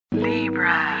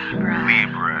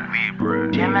Libra.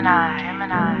 Gemini.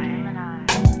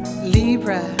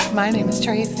 Libra, my name is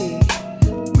Tracy.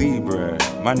 Libra,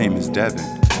 my name is Devin.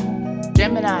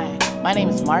 Gemini, my name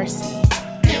is Marcy.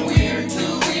 And we're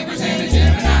two Libras and a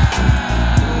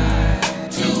Gemini.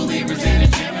 Two Libras and a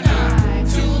Gemini.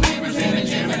 Two Libras and a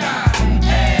Gemini.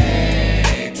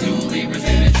 Hey, two Libras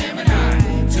and a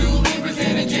Gemini. Two Libras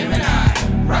and a Gemini.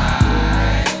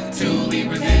 Right. Two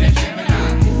Libras and a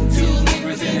Gemini. Two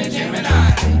Libras and a Gemini.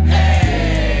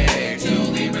 Hey, two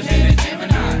Libras and a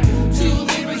Gemini. Two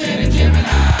Libras and a Gemini.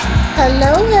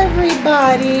 Hello,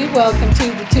 everybody. Welcome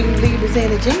to the Two Libras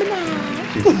and a Gemini.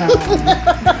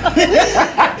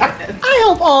 I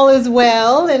hope all is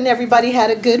well and everybody had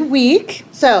a good week.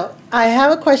 So I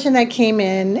have a question that came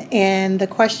in, and the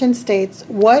question states,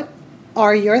 what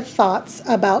are your thoughts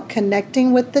about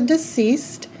connecting with the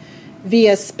deceased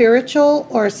via spiritual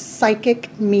or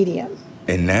psychic medium?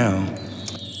 And now,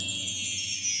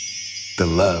 the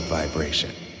love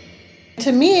vibration.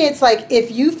 To me, it's like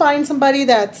if you find somebody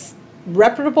that's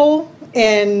reputable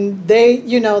and they're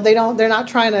not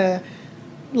trying to,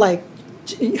 like,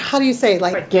 how do you say,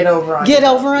 like Get over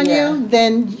on you,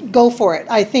 then go for it.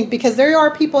 I think because there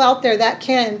are people out there that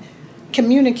can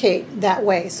communicate that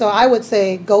way. So I would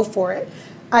say go for it.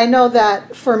 I know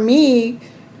that for me,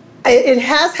 it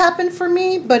has happened for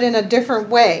me, but in a different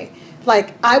way.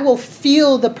 Like, I will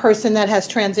feel the person that has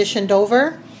transitioned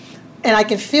over, and I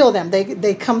can feel them.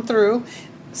 They come through.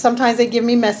 Sometimes they give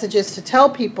me messages to tell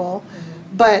people,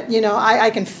 but, I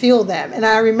can feel them. And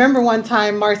I remember one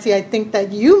time, Marcy, I think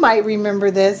that you might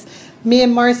remember this. Me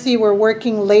and Marcy were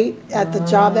working late at the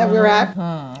job that we were at.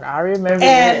 I remember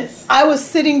And this. I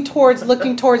was looking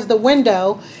towards the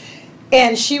window,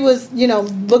 and she was,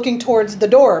 looking towards the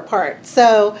door part.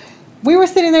 So we were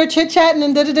sitting there chit-chatting,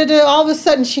 and all of a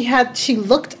sudden she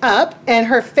looked up, and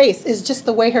her face is just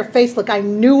the way her face looked. I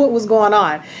knew what was going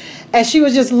on. And she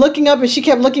was just looking up, and she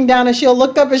kept looking down, and she'll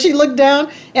look up, and she looked down,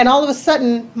 and all of a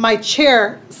sudden my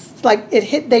chair,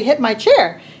 they hit my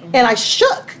chair, and I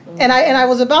shook. And I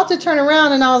was about to turn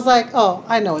around, and I was like, oh,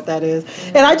 I know what that is.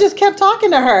 And I just kept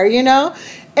talking to her,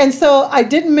 And so I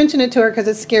didn't mention it to her because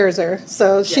it scares her.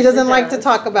 So she doesn't like to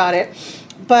talk about it.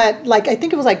 But I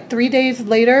think it was 3 days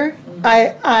later,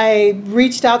 I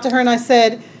reached out to her and I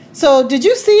said, so did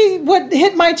you see what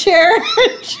hit my chair?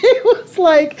 And she was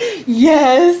like,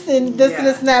 yes, and this and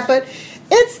this and that. But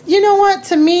it's, you know what,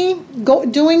 to me,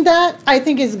 doing that, I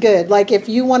think is good. Like, if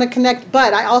you want to connect,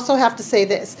 but I also have to say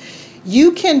this.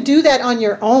 You can do that on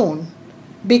your own,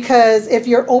 because if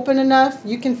you're open enough,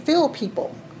 you can feel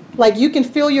people. Like, you can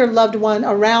feel your loved one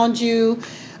around you.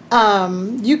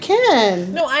 You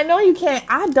can. No, I know you can't.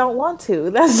 I don't want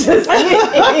to. That's just that's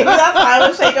why I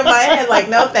was shaking my head like,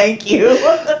 no, thank you.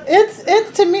 It's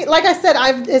to me, like I said,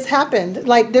 it's happened.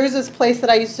 Like, there's this place that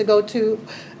I used to go to.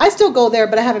 I still go there,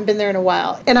 but I haven't been there in a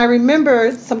while. And I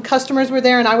remember some customers were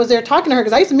there, and I was there talking to her,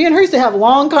 because me and her used to have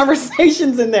long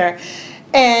conversations in there.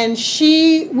 And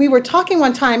we were talking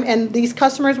one time, and these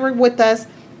customers were with us,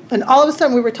 and all of a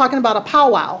sudden we were talking about a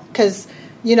powwow, because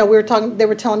we were talking, they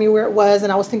were telling me where it was,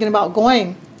 and I was thinking about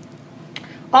going.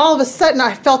 All of a sudden,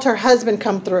 I felt her husband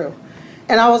come through.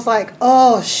 And I was like,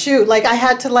 oh, shoot. Like, I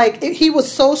had to, he was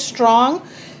so strong,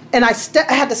 and I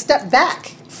had to step back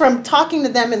from talking to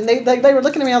them, and they were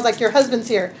looking at me. I was like, your husband's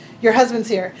here. Your husband's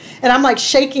here. And I'm,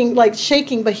 shaking,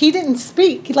 but he didn't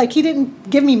speak. He didn't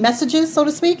give me messages, so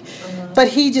to speak, but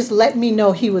he just let me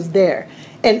know he was there.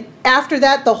 And after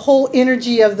that, the whole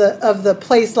energy of the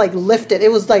place lifted.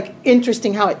 It was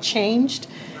interesting how it changed,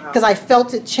 because I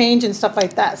felt it change and stuff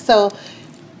like that. So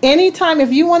anytime,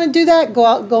 if you want to do that,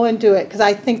 go and do it, because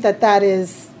I think that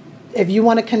is, if you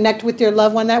want to connect with your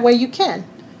loved one that way, you can.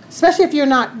 Especially if you're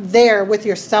not there with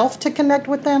yourself to connect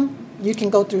with them, you can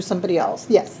go through somebody else.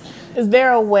 Yes. Is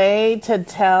there a way to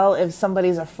tell if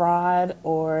somebody's a fraud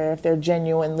or if they're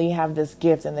genuinely have this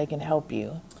gift and they can help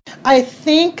you? I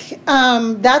think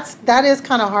that is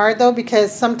kind of hard, though,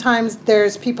 because sometimes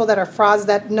there's people that are frauds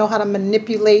that know how to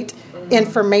manipulate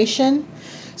information.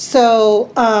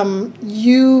 So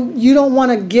you don't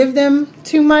want to give them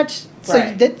too much, so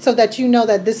that you know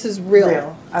that this is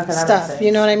real stuff.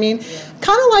 You know what I mean? Yeah.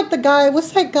 Kind of like the guy.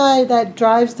 What's that guy that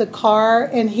drives the car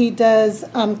and he does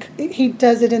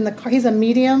it in the car? He's a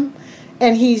medium.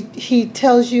 And he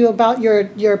tells you about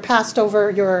your passed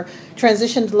over, your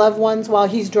transitioned loved ones while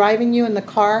he's driving you in the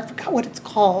car. I forgot what it's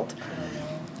called.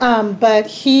 But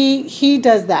he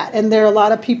does that. And there are a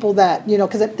lot of people that,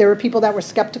 because there were people that were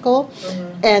skeptical.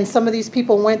 And some of these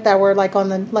people went that were on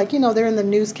the, they're in the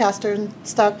newscaster and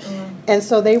stuff. And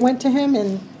so they went to him,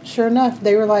 and sure enough,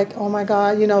 they were like, oh my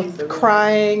God,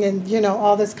 crying and,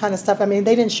 all this kind of stuff. I mean,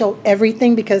 they didn't show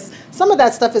everything because some of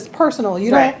that stuff is personal.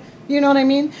 You know what I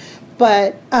mean?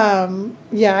 But,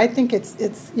 I think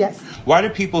it's yes. Why do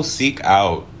people seek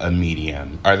out a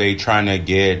medium? Are they trying to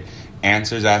get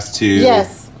answers as to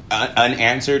yes.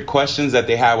 Unanswered questions that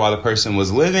they had while the person was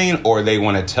living, or they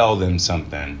want to tell them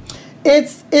something?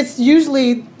 It's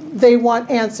usually they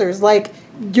want answers. Like,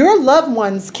 your loved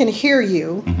ones can hear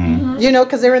you,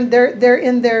 because they're in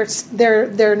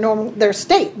their normal, their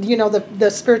state, the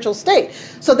spiritual state.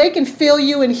 So they can feel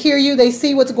you and hear you. They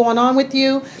see what's going on with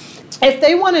you. If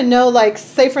they want to know, like,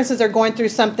 say, for instance, they're going through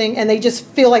something and they just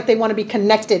feel like they want to be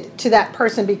connected to that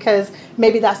person because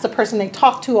maybe that's the person they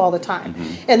talk to all the time.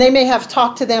 And they may have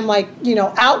talked to them, like,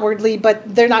 outwardly,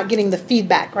 but they're not getting the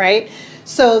feedback, right?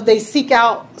 So they seek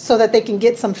out so that they can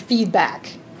get some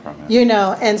feedback,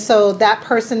 and so that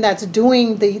person that's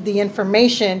doing the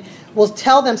information will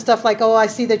tell them stuff like, oh, I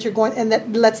see that you're going, and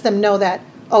that lets them know that,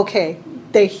 okay,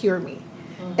 they hear me.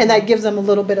 And that gives them a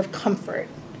little bit of comfort.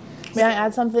 May I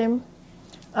add something?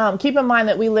 Keep in mind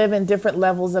that we live in different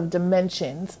levels of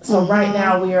dimensions. So right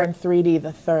now we are in 3D,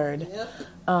 the third.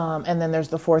 And then there's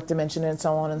the fourth dimension and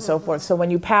so on and so forth. So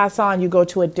when you pass on, you go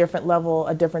to a different level,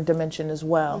 a different dimension as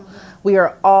well. We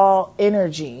are all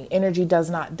energy. Energy does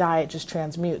not die, it just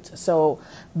transmutes. So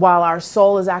while our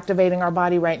soul is activating our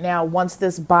body right now, once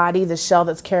this body, the shell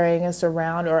that's carrying us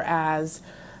around, or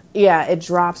it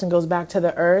drops and goes back to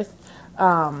the earth,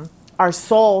 our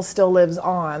soul still lives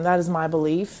on. That is my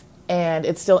belief. And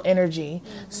it's still energy.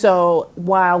 So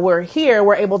while we're here,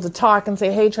 we're able to talk and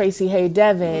say, hey, Tracy, hey,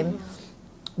 Devin.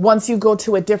 Once you go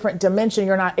to a different dimension,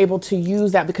 you're not able to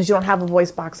use that because you don't have a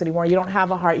voice box anymore. You don't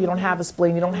have a heart. You don't have a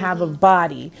spleen. You don't have a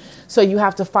body. So you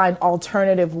have to find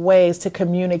alternative ways to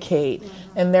communicate.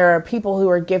 And there are people who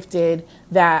are gifted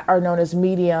that are known as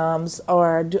mediums,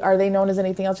 or are they known as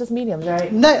anything else? Just mediums,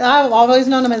 right? No, I've always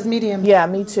known them as mediums. Yeah,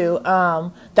 me too.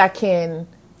 That can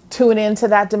tune into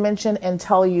that dimension and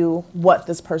tell you what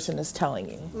this person is telling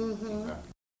you.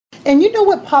 And you know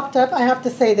what popped up? I have to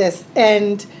say this.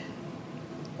 And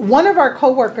one of our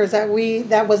coworkers that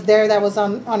was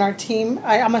on our team,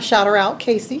 I'm gonna shout her out,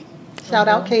 Casey. Shout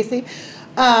out Casey.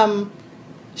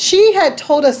 She had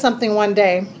told us something one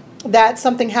day, that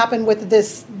something happened with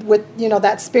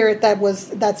that spirit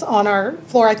that's on our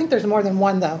floor. I think there's more than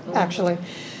one though, actually.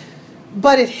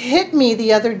 But it hit me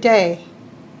the other day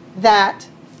that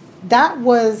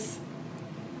was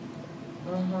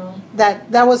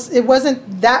it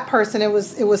wasn't that person, it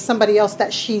was somebody else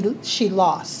that she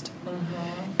lost.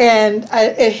 And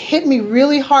it hit me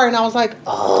really hard, and I was like,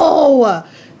 oh,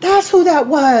 that's who that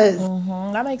was.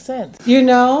 That makes sense.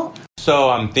 So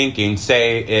I'm thinking,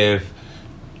 say if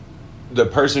the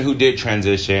person who did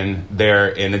transition, they're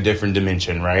in a different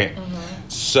dimension, right?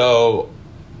 So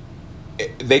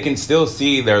they can still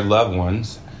see their loved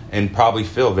ones and probably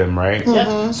feel them,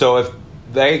 right? So if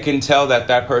they can tell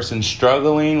that person's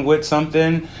struggling with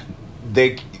something,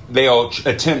 they'll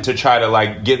attempt to try to,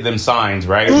 like, give them signs,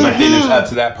 right? But then it's up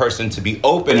to that person to be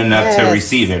open enough to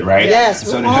receive it, right? Yes,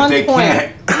 so if they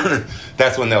can't,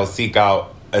 that's when they'll seek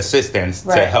out assistance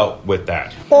to help with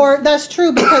that. Or that's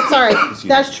true because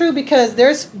that's true because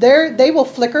they will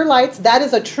flicker lights. That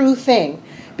is a true thing,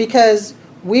 because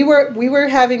we were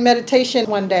having meditation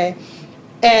one day,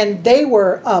 and they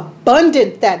were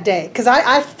abundant that day, because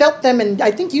I felt them, and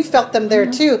I think you felt them there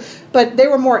too, but they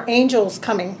were more angels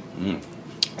coming.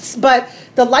 But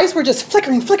the lights were just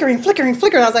flickering. I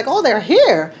was like, oh, they're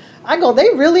here. I go,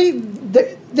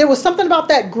 there was something about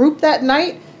that group that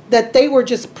night that they were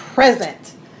just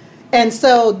present. And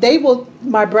so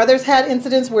my brothers had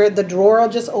incidents where the drawer will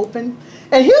just open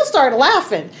and he'll start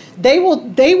laughing. They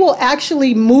will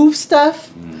actually move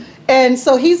stuff. And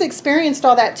so he's experienced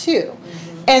all that too.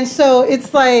 And so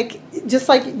it's like, just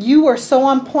like you were so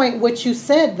on point what you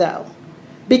said though.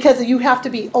 Because you have to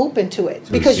be open to it.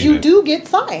 Because you do get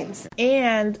signs.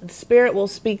 And spirit will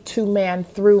speak to man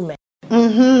through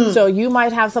man. So you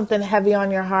might have something heavy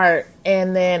on your heart,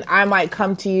 and then I might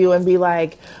come to you and be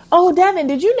like, oh, Devin,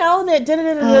 did you know that?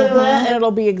 And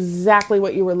it'll be exactly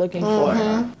what you were looking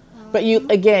for. But you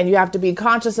have to be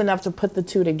conscious enough to put the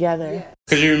two together.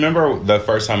 Because you remember the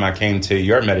first time I came to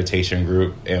your meditation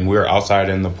group, and we were outside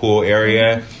in the pool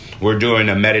area. We're doing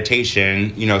a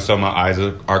meditation, so my eyes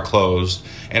are closed.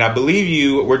 And I believe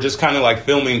you were just kind of like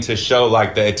filming to show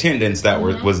like the attendance that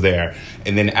was there.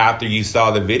 And then after you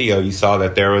saw the video, you saw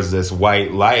that there was this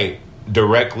white light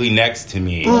directly next to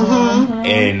me.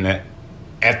 And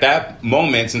at that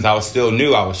moment, since I was still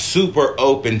new, I was super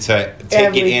open to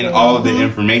taking in all of the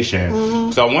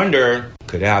information. So I wonder,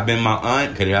 Could it have been my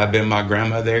aunt? Could it have been my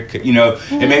grandmother? It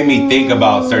made me think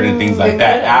about certain things like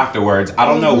that afterwards. I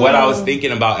don't know what I was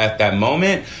thinking about at that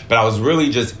moment, but I was really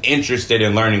just interested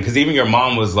in learning. Because even your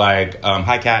mom was like,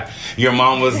 hi, Kat. Your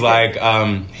mom was like,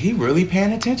 he really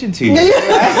paying attention to you.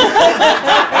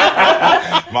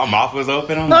 My mouth was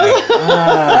open. I'm like,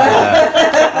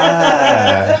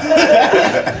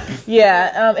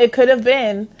 Yeah, it could have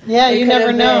been. Yeah, you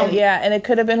never know. Yeah, and it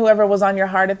could have been whoever was on your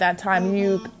heart at that time.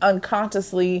 You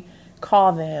unconsciously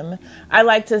call them. I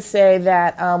like to say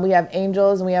that we have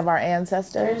angels and we have our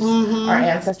ancestors. Our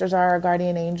ancestors are our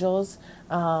guardian angels.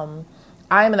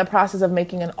 I am in the process of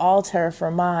making an altar for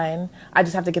mine. I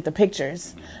just have to get the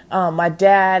pictures. My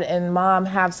dad and mom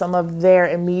have some of their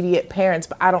immediate parents,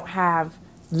 but I don't have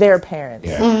their parents.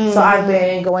 Yeah. So I've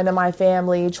been going to my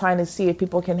family, trying to see if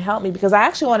people can help me, because I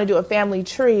actually want to do a family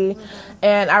tree,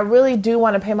 and I really do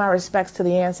want to pay my respects to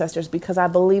the ancestors, because I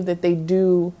believe that they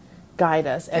do guide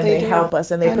us and they help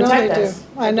us and they protect us.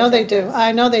 I know they do.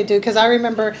 I know they do, because I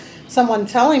remember someone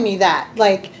telling me that,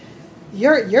 like,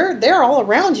 they're all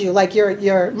around you. Like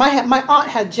my aunt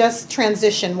had just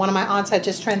transitioned. One of my aunts had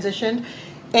just transitioned,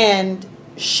 and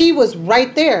she was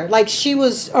right there. Like, she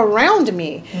was around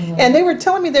me, and they were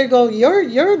telling me, they go,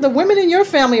 you're the women in your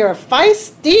family are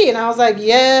feisty, and I was like,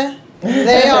 yeah,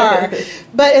 they are.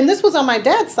 And this was on my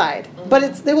dad's side, but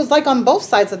it was like on both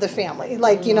sides of the family,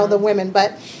 like, the women.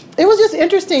 But it was just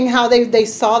interesting how they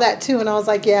saw that too, and I was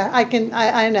like, yeah,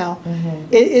 I know.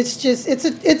 It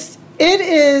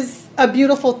is a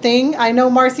beautiful thing. I know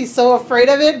Marcy's so afraid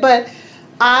of it, but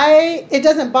it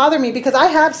doesn't bother me, because I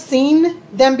have seen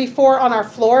them before on our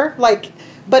floor, like,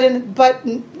 but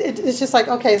it's just like,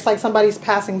 okay, it's like somebody's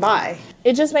passing by.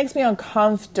 It just makes me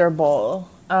uncomfortable,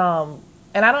 and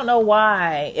I don't know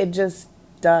why. It just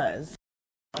does.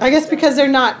 I guess because they're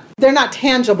not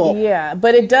tangible. Yeah,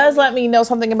 but it does let me know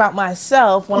something about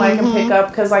myself when I can pick up,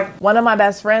 because like one of my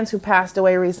best friends who passed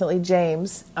away recently,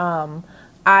 James,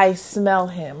 I smell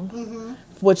him,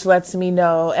 which lets me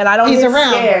know, and I don't get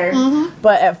scared.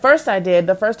 But at first I did.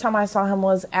 The first time I saw him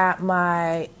was at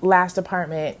my last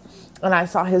apartment, and I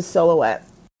saw his silhouette.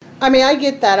 I mean, I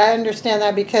get that. I understand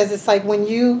that, because it's like when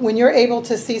you're able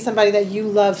to see somebody that you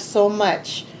love so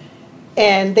much,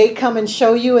 and they come and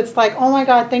show you, it's like, oh my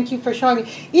God, thank you for showing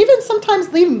me. Even sometimes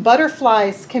leaving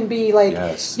butterflies can be like,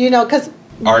 because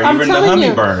or even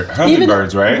the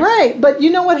hummingbirds, right? Right, but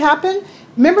you know what happened?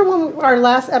 Remember when our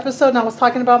last episode and I was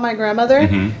talking about my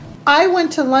grandmother? I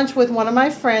went to lunch with one of my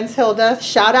friends, Hilda.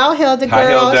 Shout out Hilda, girl. Hi,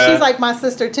 Hilda. She's like my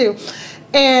sister too.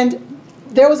 And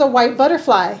there was a white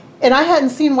butterfly. And I hadn't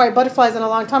seen white butterflies in a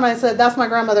long time. I said, that's my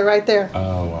grandmother right there.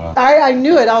 Oh, wow. I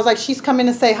knew it. I was like, she's coming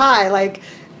to say hi. Like,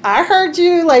 I heard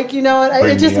you. Like,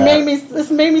 it just made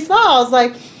me smile. I was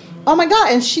like, oh my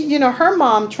God. And she, her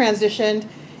mom transitioned.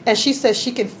 And she says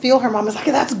she can feel her mom. I was like,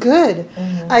 that's good.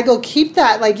 I go, keep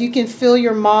that. Like, you can feel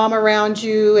your mom around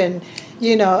you. And,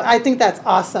 I think that's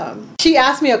awesome. She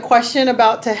asked me a question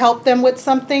to help them with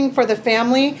something for the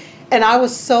family. And I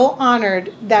was so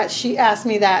honored that she asked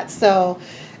me that. So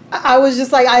I was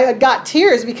just like, I got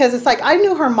tears, because it's like, I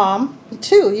knew her mom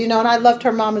too, and I loved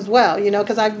her mom as well,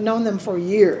 because I've known them for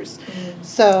years.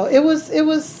 So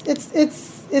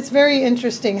it's very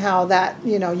interesting how that,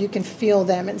 you can feel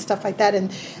them and stuff like that.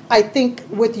 And I think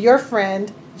with your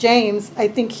friend, James, I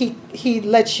think he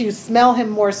lets you smell him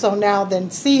more so now than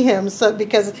see him. So,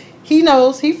 because he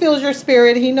feels your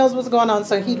spirit, he knows what's going on.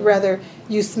 So he'd rather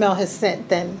you smell his scent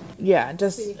than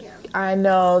see him. I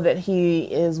know that he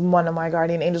is one of my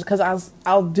guardian angels, because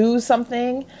I'll do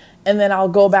something and then I'll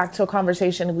go back to a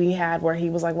conversation we had where he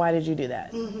was like, why did you do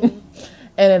that?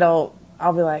 And I'll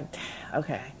be like,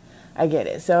 okay, I get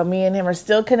it. So me and him are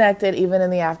still connected even in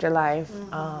the afterlife.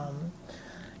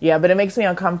 But it makes me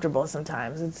uncomfortable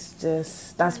sometimes. It's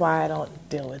just, that's why I don't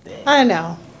deal with it. I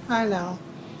know.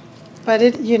 But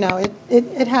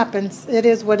it happens. It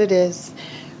is what it is.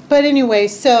 But anyway,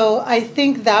 so I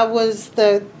think that was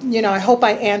I hope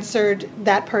I answered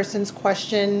that person's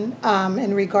question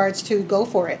in regards to go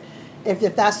for it.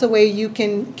 If that's the way you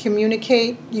can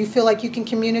communicate, you feel like you can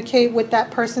communicate with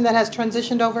that person that has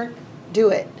transitioned over, do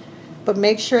it. But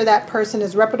make sure that person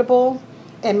is reputable,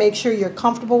 and make sure you're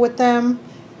comfortable with them,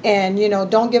 and,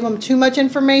 don't give them too much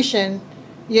information,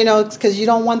 because you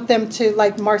don't want them to,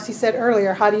 like Marcy said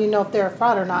earlier, how do you know if they're a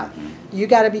fraud or not? You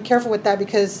got to be careful with that,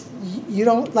 because you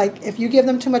don't, if you give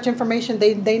them too much information,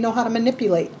 they know how to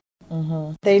manipulate.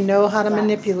 They know how to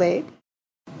manipulate.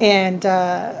 And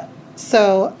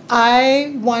so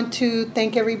I want to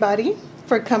thank everybody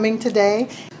for coming today.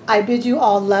 I bid you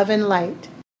all love and light.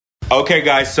 Okay,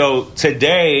 guys, so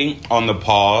today on the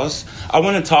pause, I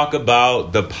want to talk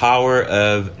about the power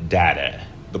of data.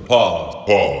 The pause.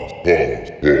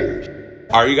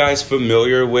 Are you guys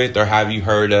familiar with or have you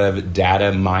heard of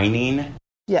data mining?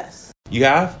 Yes. You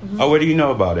have? Oh, what do you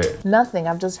know about it? Nothing.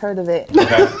 I've just heard of it.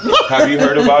 Okay. Have you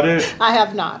heard about it? I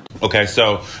have not. Okay,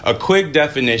 so a quick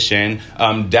definition.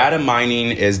 Data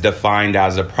mining is defined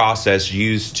as a process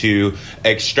used to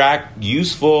extract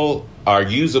useful or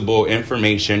usable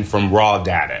information from raw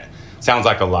data. Sounds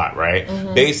like a lot, right?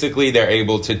 Basically, they're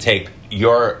able to take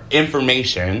your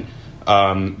information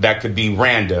that could be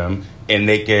random, and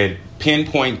they could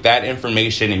pinpoint that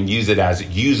information and use it as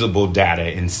usable data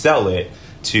and sell it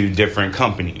to different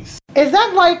companies. Is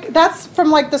that like, that's from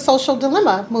like the Social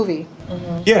Dilemma movie?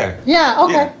 Yeah. Yeah,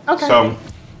 okay, Yeah. okay. So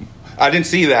I didn't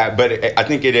see that, but I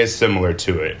think it is similar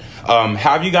to it.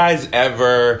 Have you guys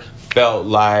ever felt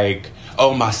like,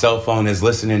 oh, my cell phone is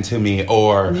listening to me,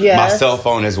 or my Yes. cell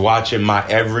phone is watching my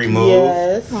every move?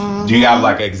 Yes. Do you have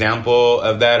like an example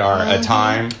of that or a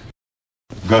time?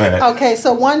 Go ahead. Okay,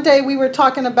 so one day we were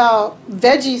talking about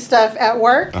veggie stuff at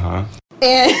work, Uh-huh.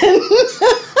 and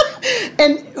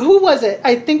and who was it?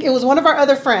 I think it was one of our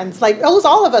other friends. Like, it was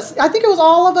all of us. I think it was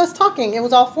all of us talking. It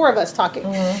was all four of us talking.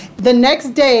 The next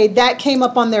day, that came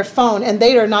up on their phone, and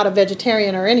they are not a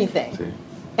vegetarian or anything.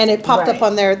 And it popped up Right.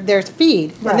 on their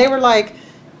feed. Right. And they were like,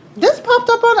 this popped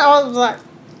up on, I was like,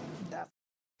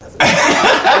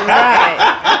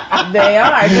 Right. They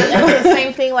are. It's the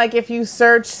same thing like if you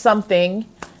search something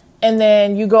and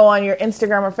then you go on your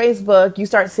Instagram or Facebook, you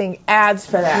start seeing ads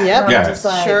for that. Yep. And I'm Yes. just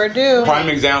like, sure do. Prime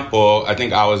example, I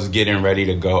think I was getting ready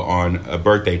to go on a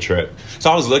birthday trip.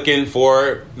 So I was looking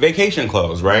for vacation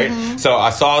clothes, right? So I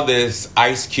saw this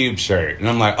Ice Cube shirt, and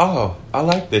I'm like, oh, I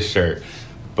like this shirt.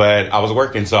 But I was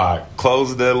working, so I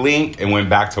closed the link and went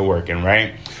back to working,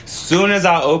 right? Soon as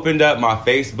I opened up my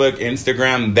Facebook,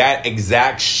 Instagram, that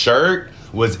exact shirt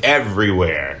was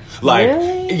everywhere. Like,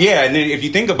 Really? yeah, and then if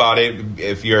you think about it,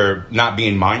 if you're not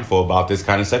being mindful about this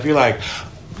kind of stuff, you're like,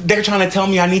 they're trying to tell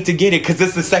me I need to get it because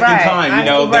it's the second Right. time. You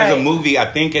know, there's a Right. movie, I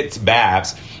think it's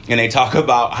Babs, and they talk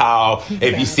about how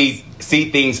if you see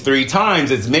things 3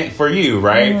 times, it's meant for you,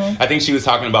 right? I think she was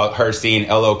talking about her seeing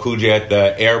LL Cool J at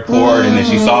the airport, and then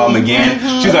she saw him again.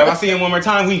 She was like, if I see him one more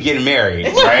time, we getting married,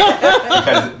 right?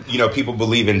 Because, you know, people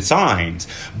believe in signs.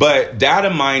 But data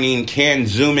mining can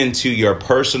zoom into your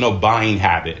personal buying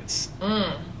habits.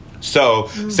 So,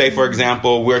 say for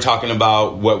example, we're talking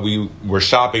about what we were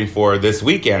shopping for this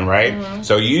weekend, right?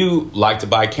 So you like to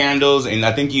buy candles, and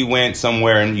I think you went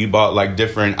somewhere and you bought like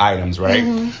different items,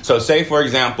 right? So, say for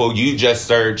example, you just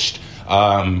searched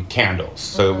candles.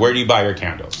 So, where do you buy your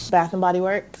candles? Bath and Body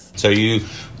Works. So you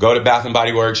go to Bath and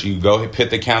Body Works, you go put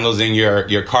the candles in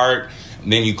your cart,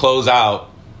 then you close out.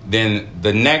 Then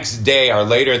the next day or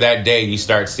later that day, you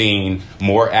start seeing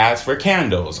more ads for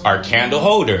candles, our candle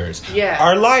holders, Yeah.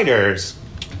 our lighters,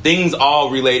 things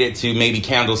all related to maybe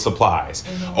candle supplies.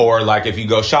 Or like if you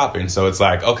go shopping, so it's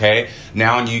like, okay,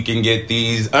 now you can get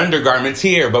these undergarments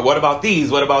here, but what about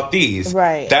these? What about these?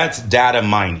 Right. That's data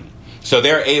mining. So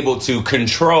they're able to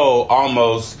control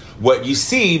almost what you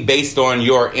see based on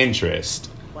your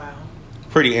interest. Wow.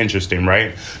 Pretty interesting,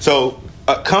 right? So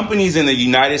companies in the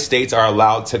United States are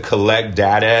allowed to collect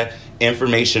data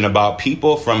information about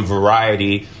people from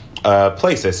variety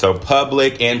places, so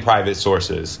public and private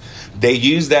sources. They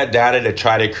use that data to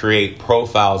try to create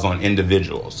profiles on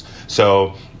individuals.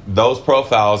 So those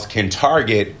profiles can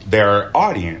target their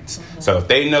audience. So if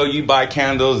they know you buy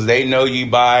candles, they know you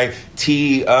buy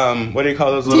tea, what do you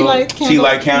call those little Tea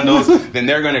light candles, then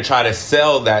they're going to try to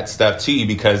sell that stuff to you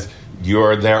because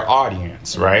you're their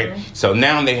audience, right? So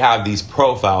now they have these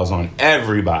profiles on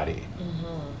everybody.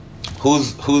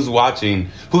 Who's watching,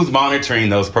 who's monitoring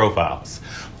those profiles?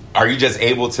 Are you just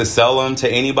able to sell them to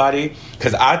anybody?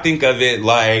 Because I think of it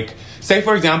like, say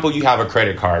for example, you have a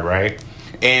credit card, right?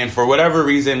 And for whatever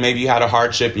reason, maybe you had a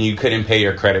hardship and you couldn't pay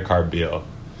your credit card bill.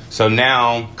 So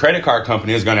now credit card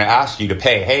company is going to ask you to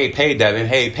pay. Hey, pay, Devin.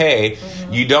 Hey, pay.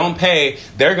 You don't pay.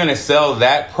 They're going to sell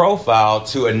that profile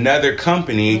to another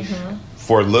company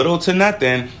for little to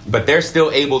nothing, but they're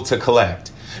still able to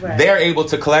collect. Right. They're able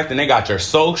to collect, and they got your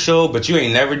social, but you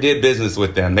ain't never did business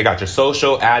with them. They got your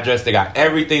social address. They got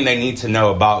everything they need to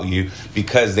know about you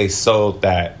because they sold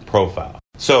that profile.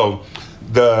 So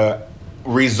the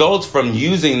results from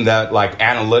using that like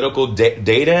analytical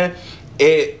data,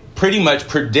 it pretty much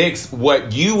predicts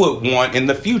what you would want in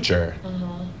the future.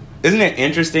 Isn't it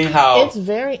interesting how It's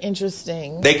very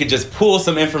interesting. they could just pull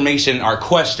some information or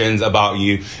questions about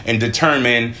you and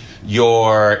determine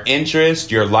your interest,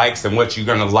 your likes, and what you're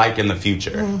going to like in the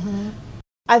future?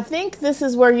 I think this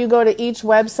is where you go to each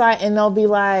website and they'll be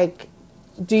like,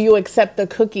 do you accept the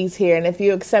cookies here? And if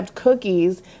you accept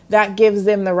cookies, that gives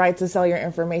them the right to sell your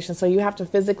information. So you have to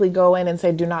physically go in and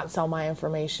say, do not sell my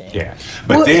information. Yeah.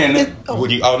 But Well, then,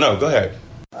 would you, oh no, go ahead.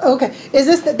 Okay.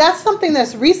 That's something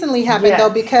that's recently happened Yes.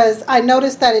 though, because I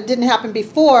noticed that it didn't happen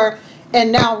before.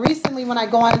 And now recently when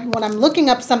when I'm looking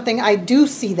up something, I do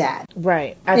see that.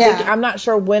 Right. Yeah. I'm not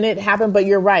sure when it happened, but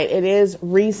you're right. It is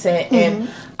recent. And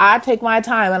I take my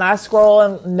time and I scroll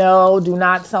and no, do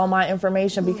not sell my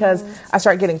information because I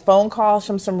start getting phone calls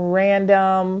from some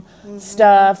random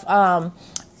stuff. And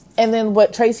then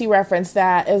what Tracy referenced,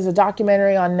 that is a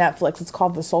documentary on Netflix. It's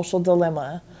called The Social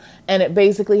Dilemma. And it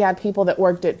basically had people that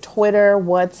worked at Twitter,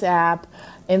 WhatsApp,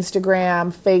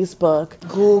 Instagram, Facebook,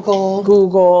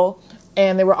 Google.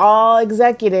 And they were all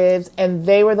executives, and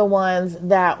they were the ones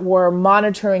that were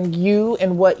monitoring you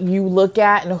and what you look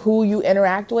at and who you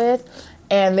interact with.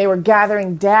 And they were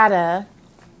gathering data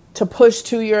to push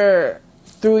to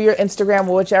through your Instagram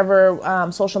or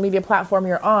whichever social media platform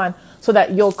you're on, so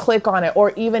that you'll click on it.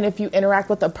 Or even if you interact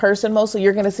with a person mostly,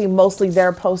 you're going to see mostly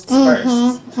their posts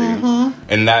first.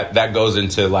 And that goes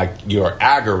into like your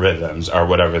algorithms or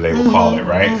whatever they will call it,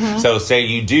 right? So say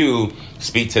you do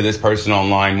speak to this person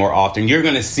online more often, you're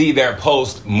going to see their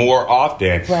post more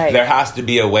often. Right. There has to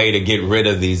be a way to get rid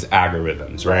of these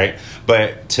algorithms, right?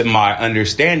 But to my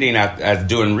understanding, as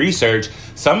doing research,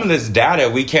 some of this data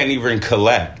we can't even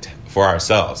collect for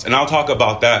ourselves. And I'll talk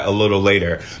about that a little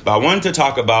later. But I wanted to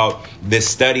talk about this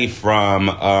study from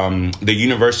the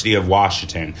University of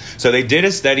Washington. So they did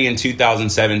a study in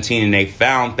 2017, and they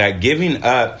found that giving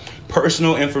up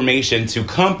personal information to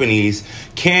companies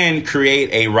can create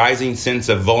a rising sense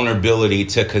of vulnerability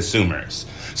to consumers.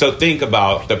 So think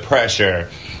about the pressure.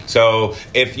 So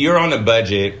if you're on a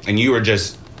budget and you were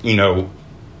just,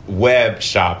 web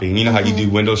shopping, you know how you do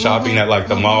window shopping at like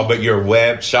the mall, but you're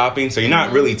web shopping. So you're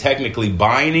not really technically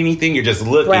buying anything. You're just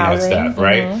looking Browsing. at stuff,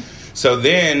 right? So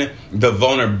then the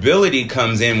vulnerability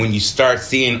comes in when you start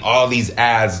seeing all these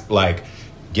ads like,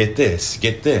 get this,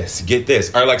 get this, get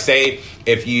this. Or like say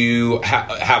if you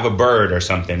have a bird or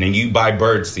something and you buy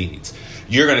bird seeds,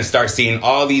 you're going to start seeing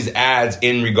all these ads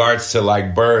in regards to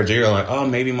like birds. Or you're like, oh,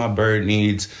 maybe my bird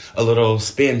needs a little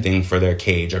spin thing for their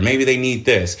cage, or maybe they need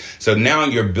this. So now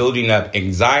you're building up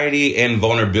anxiety and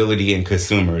vulnerability in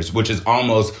consumers, which is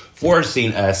almost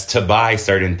forcing us to buy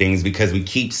certain things because we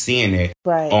keep seeing it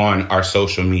on our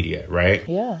social media, right?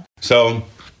 Yeah. So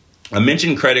I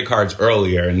mentioned credit cards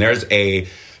earlier, and there's a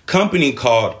company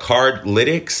called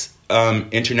Cardlytics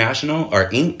International or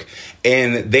Inc.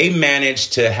 And they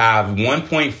managed to have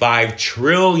 1.5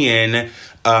 trillion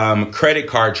credit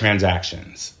card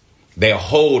transactions. They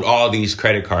hold all these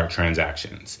credit card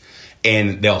transactions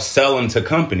and they'll sell them to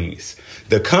companies.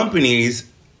 The companies,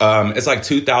 it's like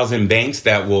 2,000 banks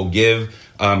that will give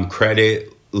credit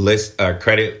links,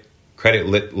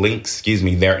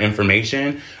 their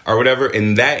information or whatever.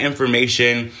 And that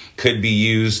information could be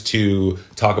used to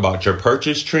talk about your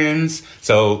purchase trends.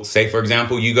 So say, for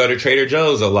example, you go to Trader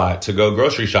Joe's a lot to go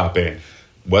grocery shopping.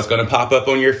 What's going to pop up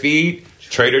on your feed?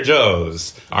 Trader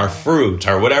Joe's, or fruit,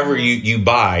 or whatever you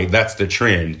buy. That's the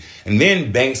trend. And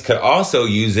then banks could also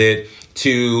use it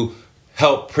to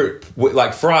help with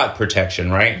like fraud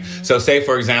protection, right? So say,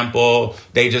 for example,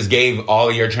 they just gave all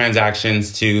of your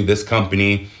transactions to this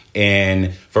company,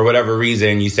 and for whatever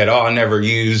reason you said, oh, I never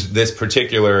used this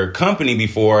particular company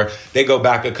before. They go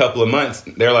back a couple of months.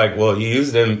 They're like, well, you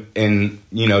used them in,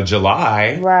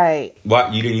 July. Right.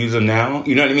 What, you didn't use them now?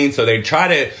 You know what I mean? So they try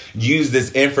to use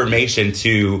this information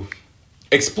to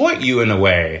exploit you in a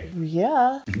way.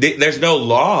 Yeah. There's no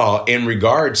law in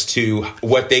regards to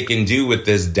what they can do with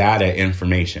this data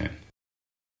information.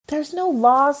 There's no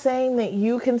law saying that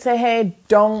you can say, hey,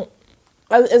 don't.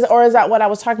 Or is that what I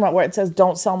was talking about, where it says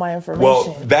don't sell my information?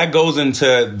 Well, that goes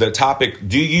into the topic.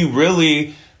 Do you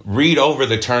really read over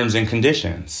the terms and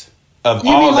conditions of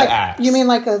all the apps? You mean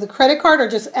like the credit card or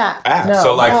just apps? Apps. No.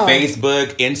 So like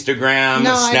Facebook, Instagram,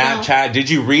 No, I Snapchat. Did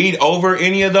you read over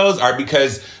any of those? Or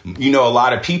because, a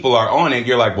lot of people are on it,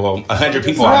 you're like, well, 100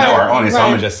 people I know are on it, so I'm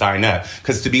going to just sign up.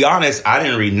 Because to be honest, I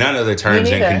didn't read none of the terms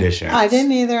and conditions. I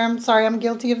didn't either. I'm sorry. I'm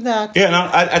guilty of that. Yeah, no,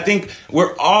 I think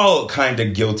we're all kind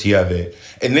of guilty of it.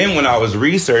 And then when I was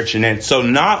researching it, so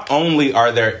not only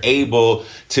are they able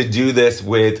to do this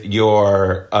with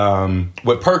your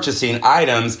with purchasing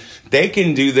items, they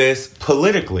can do this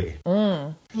politically.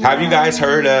 Have you guys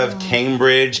heard of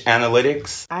Cambridge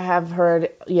Analytics? I have heard,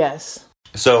 yes.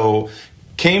 So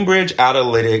Cambridge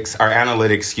Analytics,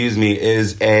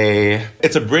 is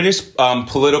it's a British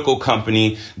political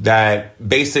company that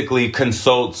basically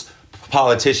consults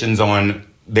politicians on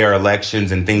their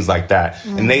elections and things like that.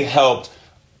 And they helped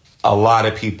a lot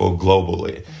of people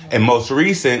globally. And most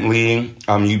recently,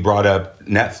 you brought up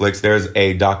Netflix. There's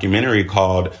a documentary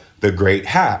called The Great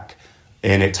Hack.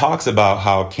 And it talks about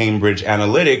how Cambridge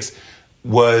Analytica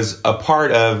was a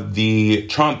part of the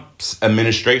Trump's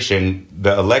administration,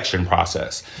 the election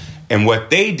process. And what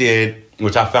they did,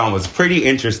 which I found was pretty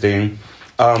interesting,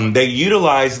 they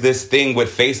utilized this thing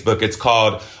with Facebook. It's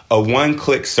called a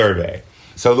one-click survey.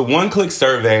 So the one-click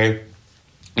survey,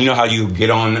 you know how you get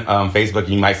on Facebook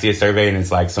and you might see a survey and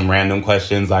it's like some random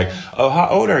questions like, oh, how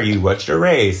old are you? What's your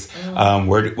race?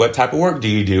 What type of work do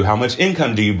you do? How much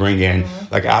income do you bring in?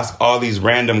 Like ask all these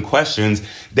random questions.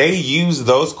 They use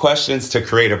those questions to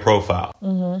create a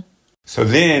profile. So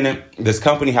then this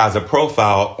company has a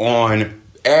profile on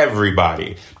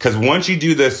everybody, because once you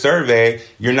do the survey,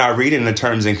 you're not reading the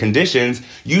terms and conditions.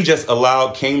 You just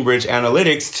allow Cambridge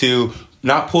Analytica to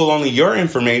not pull only your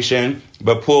information,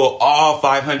 but pull all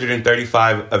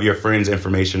 535 of your friends'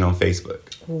 information on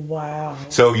Facebook. Wow.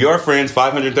 So your friends,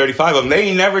 535 of them,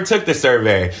 they never took the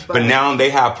survey, but now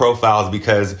they have profiles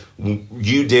because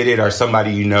you did it or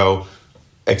somebody you know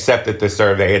accepted the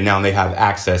survey, and now they have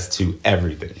access to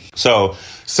everything. So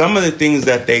some of the things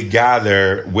that they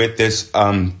gather with this,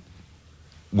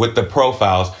 with the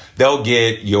profiles, they'll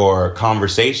get your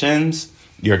conversations,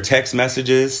 your text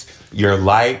messages, your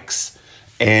likes.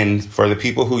 And for the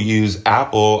people who use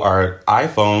Apple or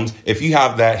iPhones, if you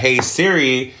have that Hey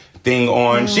Siri thing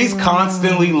on, she's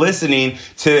constantly listening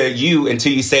to you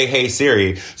until you say, Hey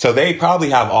Siri. So they probably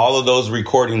have all of those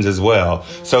recordings as well.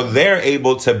 So they're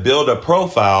able to build a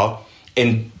profile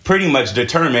and pretty much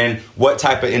determine what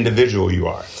type of individual you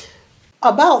are.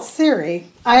 About Siri,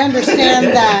 I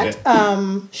understand that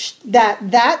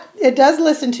that it does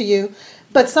listen to you,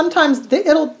 but sometimes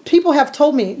people have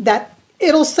told me that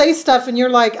it'll say stuff and you're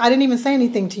like, I didn't even say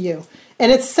anything to you.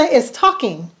 And it's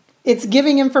talking. It's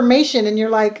giving information and you're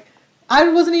like, I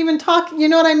wasn't even talking. You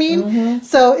know what I mean?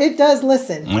 So it does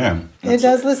listen. Yeah. It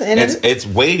does listen. And it's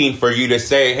waiting for you to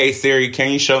say, Hey Siri,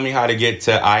 can you show me how to get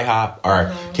to IHOP?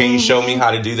 Or can you show me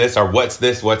how to do this? Or what's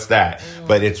this? What's that?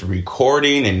 But it's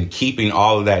recording and keeping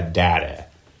all of that data.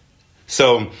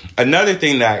 So another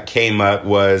thing that came up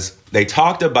was they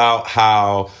talked about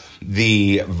how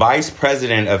the vice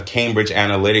president of Cambridge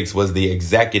Analytica was the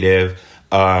executive,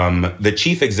 the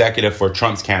chief executive for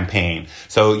Trump's campaign.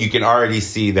 So you can already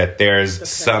see that there's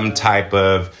some type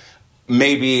of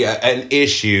maybe an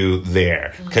issue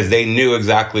there because they knew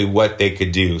exactly what they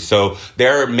could do. So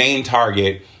their main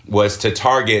target was to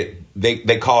target,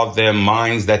 they called them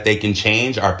minds that they can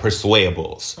change, are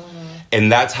persuadables.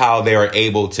 And that's how they were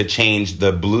able to change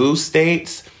the blue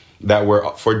states that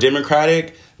were for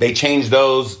Democratic. They changed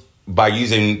those by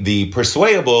using the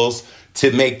persuadables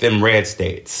to make them red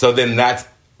states. So then that's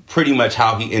pretty much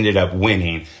how he ended up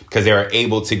winning, because they were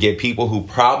able to get people who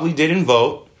probably didn't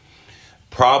vote,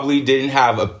 probably didn't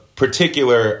have a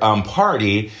particular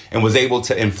party, and was able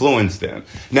to influence them.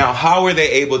 Now, how were they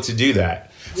able to do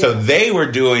that? Yeah. So they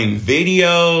were doing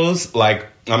videos like,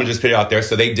 I'm gonna just put it out there.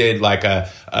 So they did like a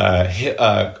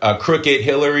crooked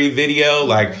Hillary video,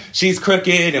 like she's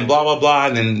crooked and blah, blah, blah.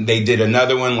 And then they did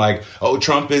another one like, oh,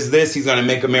 Trump is this. He's going to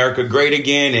make America great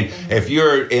again. And if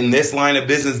you're in this line of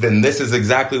business, then this is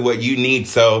exactly what you need.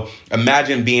 So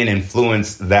imagine being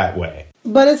influenced that way.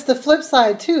 But it's the flip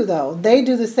side too, though. They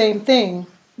do the same thing,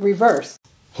 reverse.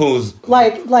 Who's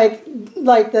like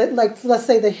let's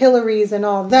say the Hillarys and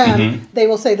all them, they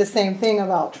will say the same thing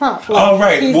about Trump. Like,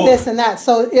 right. He's this and that.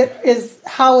 So it is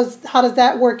how does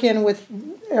that work in with,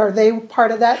 are they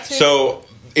part of that too? So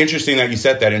interesting that you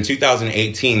said that. In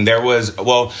 2018, there was,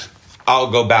 well,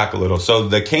 I'll go back a little. So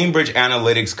the Cambridge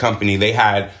Analytica company, they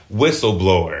had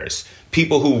whistleblowers.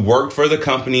 People who worked for the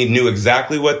company knew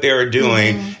exactly what they were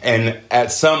doing. And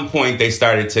at some point they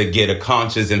started to get a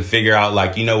conscience and figure out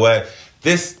like, you know what?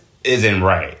 This isn't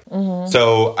right.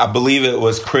 So I believe it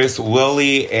was Chris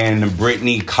Willey and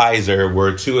Brittany Kaiser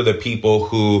were two of the people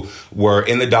who were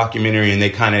in the documentary, and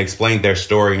they kind of explained their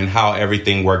story and how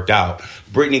everything worked out.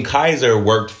 Brittany Kaiser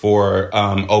worked for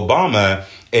Obama,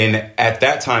 and at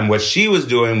that time, what she was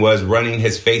doing was running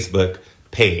his Facebook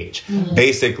page,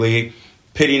 basically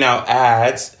pitting out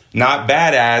ads, not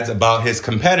bad ads about his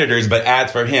competitors, but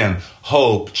ads for him,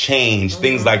 hope, change,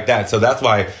 things like that. So that's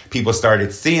why people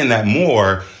started seeing that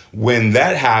more. When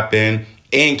that happened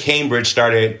and Cambridge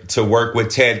started to work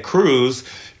with Ted Cruz,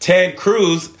 Ted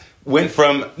Cruz went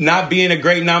from not being a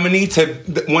great nominee to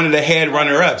one of the head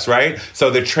runner-ups, right? So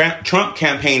the Trump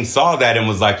campaign saw that and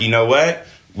was like, you know what?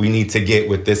 We need to get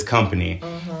with this company.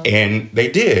 And they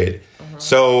did.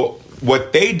 So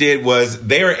what they did was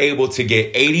they were able to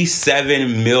get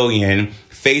 87 million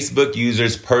Facebook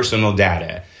users' personal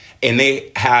data. And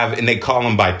they call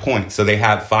them by points. So they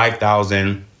have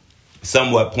 5,000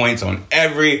 somewhat points on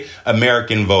every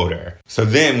American voter. So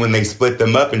then when they split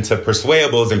them up into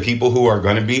persuadables and people who are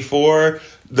going to be for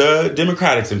the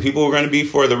Democrats and people who are going to be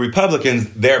for the Republicans,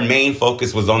 their main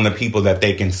focus was on the people that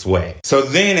they can sway. So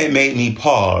then it made me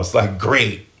pause, like,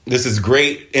 great. This is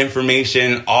great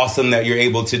information. Awesome that you're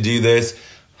able to do this.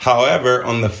 However,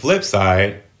 on the flip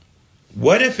side,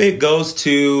 what if it goes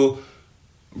to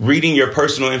reading your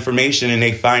personal information and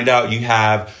they find out you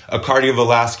have a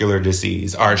cardiovascular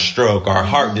disease or a stroke or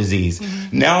heart disease?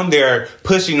 Now they're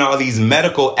pushing all these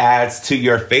medical ads to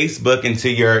your Facebook and to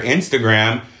your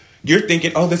Instagram. You're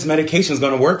thinking, oh, this medication is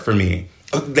going to work for me.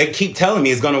 They keep telling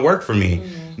me it's going to work for me.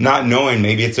 Not knowing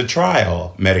maybe it's a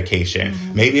trial medication.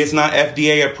 Maybe it's not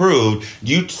FDA approved.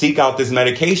 You seek out this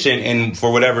medication and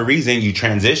for whatever reason you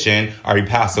transition or you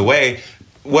pass away.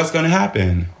 What's going to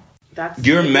happen?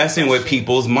 You're messing with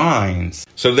people's minds.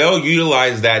 So they'll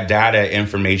utilize that data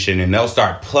information and they'll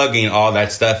start plugging all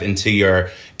that stuff into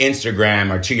your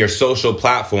Instagram or to your social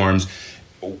platforms.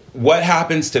 What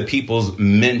happens to people's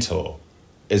mental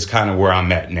is kind of where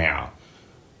I'm at now.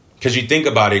 Because you think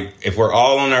about it, if we're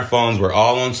all on our phones, we're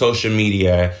all on social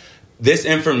media, this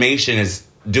information is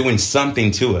doing something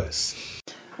to us.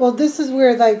 Well, this is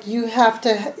where, like,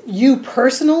 you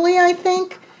personally, I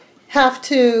think, have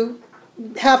to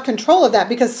have control of that,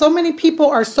 because so many people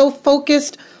are so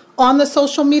focused on the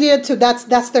social media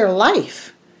that's their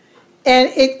life. And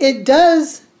it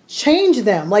does change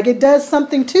them. Like, it does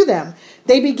something to them.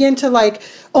 They begin to, like,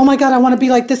 oh my God, I want to be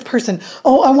like this person.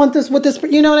 Oh, I want this with this,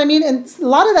 you know what I mean? And a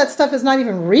lot of that stuff is not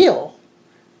even real.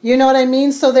 You know what I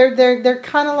mean? So they're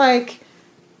kind of like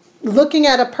looking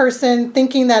at a person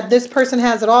thinking that this person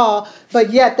has it all,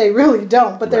 but yet they really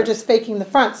don't, but they're just faking the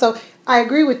front. So I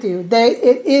agree with you.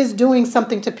 It is doing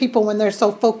something to people when they're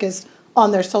so focused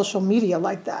on their social media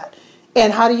like that.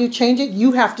 And how do you change it?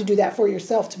 You have to do that for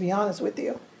yourself, to be honest with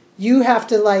you. You have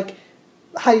to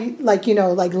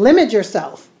limit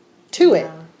yourself to it.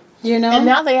 You know? And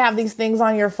now they have these things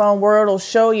on your phone where it'll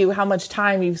show you how much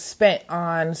time you've spent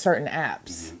on certain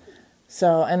apps.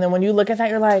 So, and then when you look at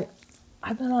that, you're like,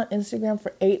 I've been on Instagram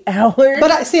for 8 hours. But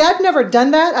I've never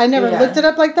done that. I never looked it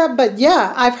up like that. But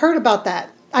yeah, I've heard about that.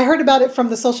 I heard about it from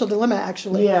The Social Dilemma,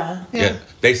 actually. Yeah.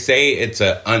 They say it's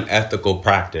an unethical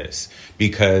practice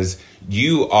because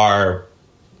you are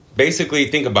basically,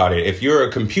 think about it. If you're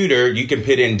a computer, you can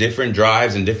put in different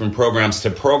drives and different programs to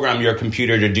program your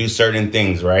computer to do certain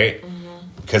things, right?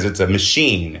 Because it's a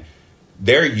machine.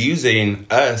 They're using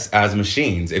us as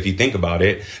machines, if you think about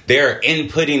it. They're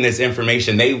inputting this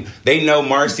information. They know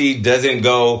Marcy doesn't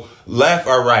go left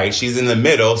or right. She's in the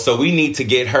middle, so we need to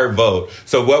get her vote.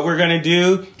 So what we're going to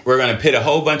do, we're going to put a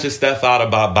whole bunch of stuff out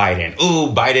about Biden.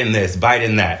 Ooh, Biden this,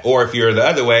 Biden that. Or if you're the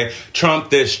other way, Trump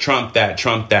this, Trump that,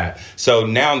 Trump that. So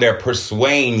now they're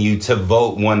persuading you to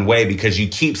vote one way because you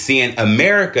keep seeing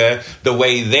America the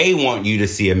way they want you to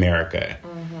see America.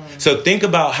 So think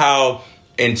about how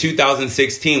in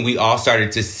 2016, we all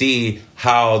started to see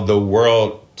how the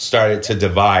world started to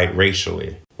divide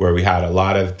racially, where we had a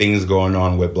lot of things going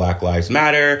on with Black Lives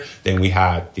Matter. Then we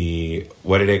had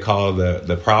what do they call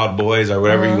the Proud Boys or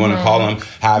whatever you want to call them,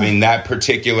 having that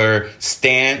particular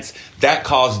stance. That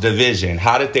caused division.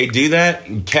 How did they do that?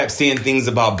 You kept seeing things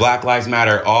about Black Lives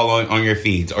Matter all on your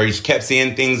feeds, or you kept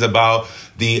seeing things about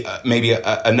maybe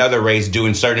another race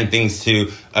doing certain things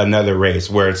to another race,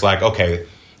 where it's like, okay,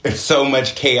 there's so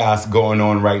much chaos going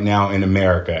on right now in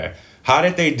America. How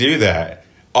did they do that?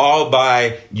 All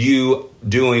by you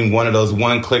doing one of those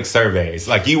one-click surveys.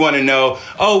 Like, you want to know,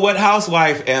 oh, what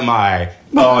housewife am I?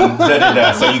 On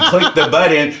da-da-da. So you click the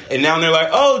button, and now they're like,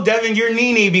 oh, Devin, you're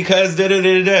Nene because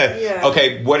da-da-da-da. Yeah.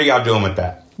 Okay, what are y'all doing with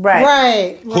that?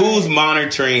 Right. Who's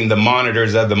monitoring the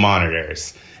monitors of the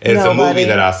monitors? It's a movie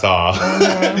that I saw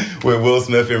with Will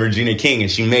Smith and Regina King,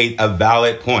 and she made a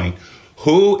valid point.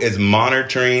 Who is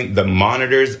monitoring the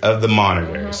monitors of the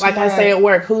monitors? Like I say at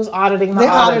work, who's auditing the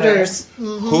auditors?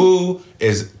 Who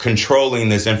is controlling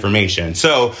this information?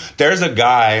 So there's a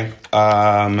guy,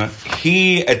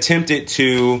 he attempted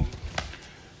to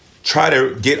try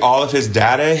to get all of his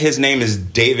data. His name is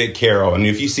David Carroll. And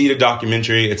if you see the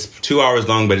documentary, it's 2 hours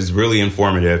long, but it's really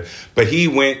informative. But he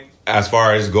went as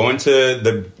far as going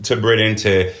to Britain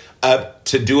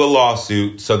to do a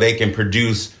lawsuit so they can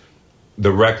produce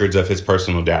the records of his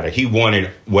personal data. He wanted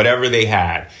whatever they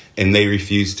had, and they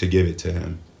refused to give it to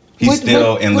him. He's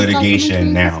still in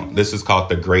litigation now. This is called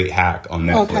The Great Hack on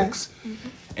Netflix.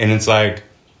 And it's like,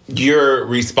 you're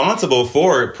responsible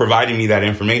for providing me that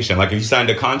information. Like if you signed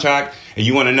a contract and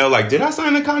you want to know, like, did I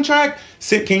sign the contract?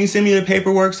 Can you send me the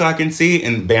paperwork so I can see?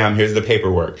 And bam, here's the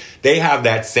paperwork. They have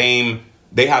that same,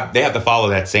 they have to follow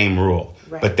that same rule,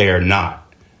 but they are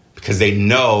not, because they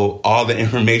know all the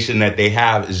information that they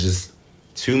have is just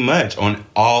too much on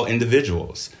all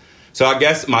individuals. So I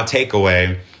guess my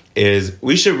takeaway is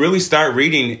we should really start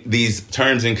reading these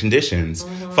terms and conditions.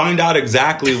 Find out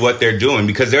exactly what they're doing,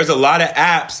 because there's a lot of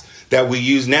apps that we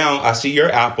use now. I see your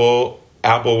Apple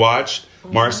Watch,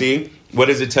 Marcy. What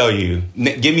does it tell you?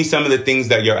 Give me some of the things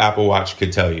that your Apple Watch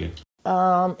could tell you.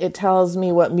 It tells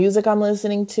me what music I'm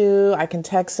listening to. I can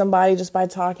text somebody just by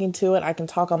talking to it. I can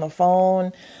talk on the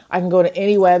phone. I can go to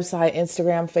any website,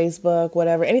 Instagram, Facebook,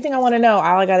 whatever. Anything I want to know,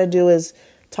 all I got to do is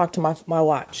talk to my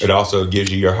watch. It also gives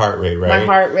you your heart rate, right? My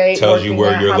heart rate. Tells you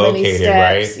where you're located,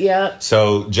 right? Yep.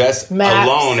 So just Maps,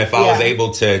 alone, if I was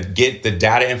able to get the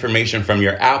data information from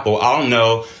your Apple, I'll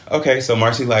know, okay, so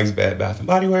Marcy likes Bed Bath &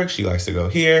 Body Works. She likes to go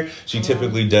here. She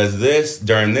typically does this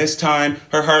during this time.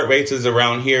 Her heart rate is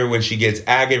around here. When she gets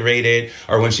aggravated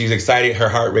or when she's excited, her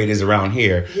heart rate is around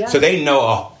here. Yeah. So they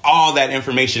know all that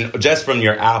information just from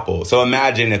your Apple. So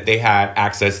imagine if they had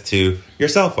access to your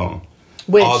cell phone.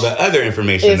 Which all the other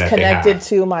information is that connected they have.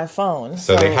 to my phone.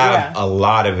 So they have a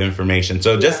lot of information.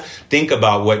 So just think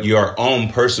about what your own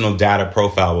personal data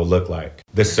profile will look like.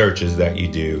 The searches that you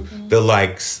do, the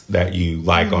likes that you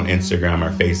like on Instagram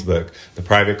or Facebook, the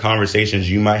private conversations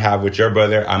you might have with your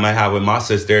brother, I might have with my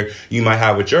sister, you might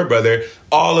have with your brother,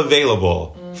 all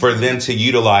available for them to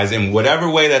utilize in whatever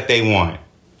way that they want.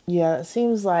 Yeah, it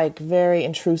seems like very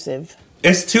intrusive.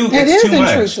 It's too much. It is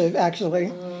intrusive,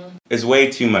 actually. It's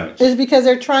way too much. It's because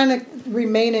they're trying to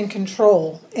remain in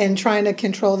control and trying to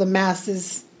control the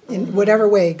masses in whatever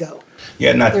way it go.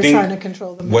 Yeah, and I think trying to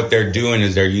control the masses. What they're doing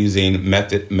is they're using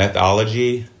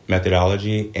methodology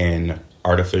and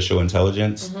artificial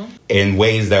intelligence in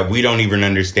ways that we don't even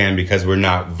understand because we're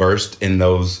not versed in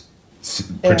those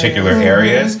particular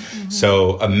areas.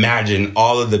 So imagine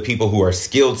all of the people who are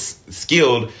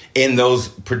skilled in those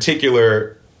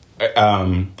particular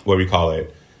what do we call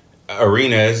it?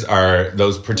 Arenas, are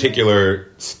those particular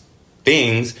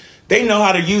things. They know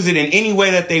how to use it in any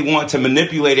way that they want to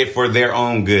manipulate it for their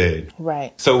own good.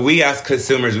 Right. So we as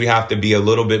consumers, we have to be a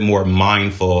little bit more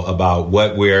mindful about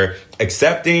what we're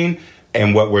accepting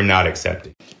and what we're not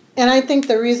accepting. And I think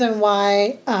the reason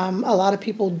why a lot of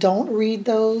people don't read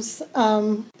those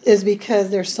is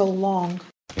because they're so long.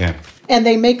 Yeah. And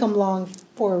they make them long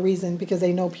for a reason, because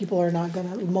they know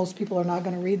most people are not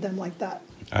going to read them like that.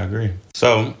 I agree.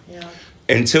 So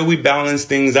until we balance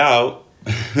things out,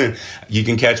 you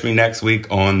can catch me next week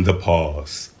on The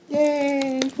Pause.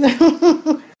 Yay!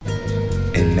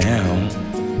 And now,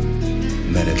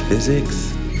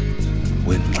 Metaphysics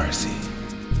with Marcy.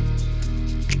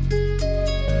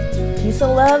 Peace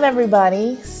and love,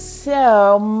 everybody.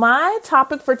 So my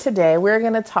topic for today, we're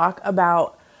going to talk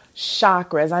about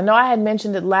chakras. I know I had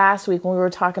mentioned it last week when we were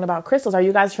talking about crystals. Are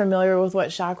you guys familiar with what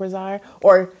chakras are?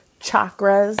 Or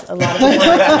chakras? A lot of people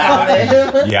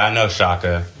call it. Yeah, I know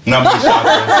Shaka. No,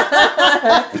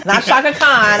 chakras. Not Shaka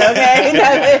Khan, okay?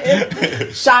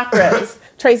 Chakras.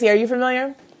 Tracy, are you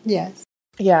familiar? Yes.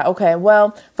 Yeah, okay.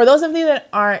 Well, for those of you that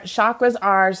aren't, chakras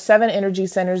are 7 energy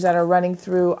centers that are running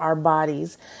through our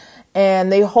bodies,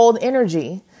 and they hold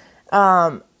energy.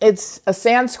 It's a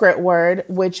Sanskrit word,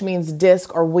 which means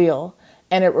disc or wheel,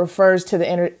 and it refers to the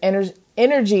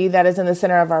energy that is in the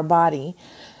center of our body.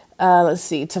 Let's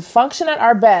see. To function at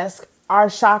our best, our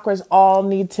chakras all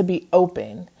need to be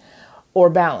open, or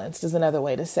balanced is another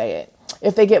way to say it.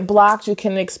 If they get blocked, you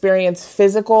can experience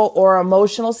physical or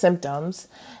emotional symptoms,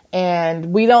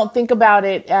 and we don't think about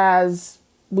it as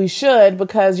we should,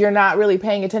 because you're not really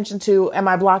paying attention to, am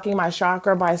I blocking my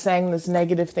chakra by saying this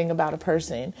negative thing about a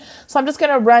person? So I'm just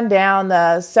going to run down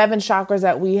the 7 chakras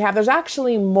that we have. There's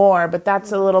actually more, but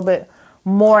that's a little bit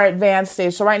more advanced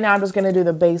stage. So right now I'm just going to do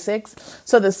the basics.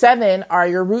 So the 7 are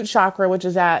your root chakra, which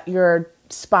is at your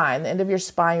spine, the end of your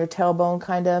spine, your tailbone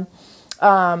kind of,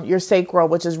 your sacral,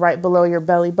 which is right below your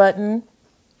belly button,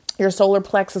 your solar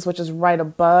plexus, which is right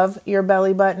above your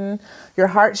belly button, your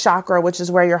heart chakra, which is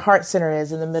where your heart center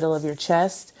is in the middle of your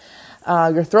chest,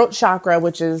 your throat chakra,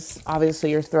 which is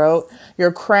obviously your throat,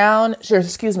 your crown, your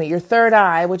third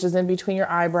eye, which is in between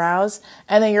your eyebrows,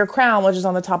 and then your crown, which is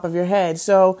on the top of your head.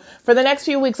 So for the next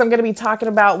few weeks, I'm going to be talking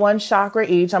about one chakra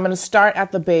each. I'm going to start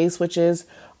at the base, which is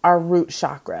our root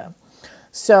chakra.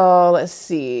 So let's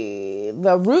see.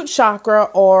 The root chakra,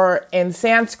 or in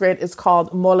Sanskrit, is called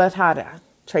Muladhara.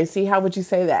 Tracy, how would you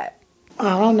say that?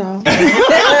 I don't know. I'm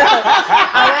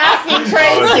asking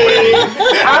Tracy.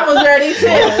 I was ready too.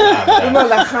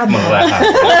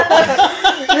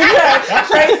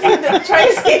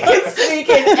 Tracy can speak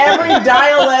in every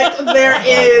dialect there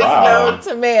is known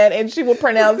to man, and she will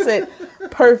pronounce it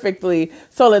perfectly.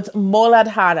 So it's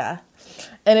Muladhara,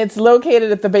 and it's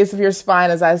located at the base of your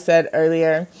spine, as I said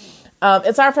earlier.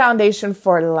 It's our foundation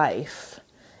for life.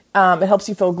 It helps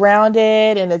you feel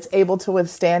grounded, and it's able to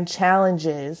withstand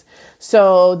challenges.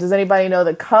 So does anybody know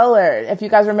the color? If you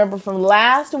guys remember from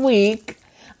last week,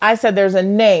 I said there's a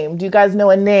name. Do you guys know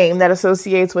a name that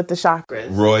associates with the chakras?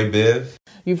 Roy Biv.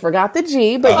 You forgot the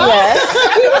G, but yes.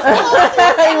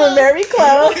 You were very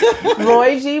close.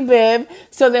 Roy G. Biv.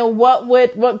 So then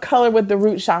what color would the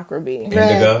root chakra be?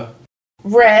 Indigo.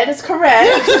 Red is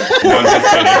correct. No, I'm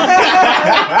just kidding.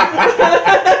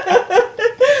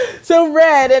 So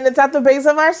red, and it's at the base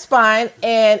of our spine,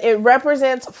 and it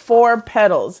represents 4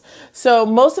 petals. So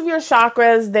most of your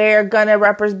chakras, they're gonna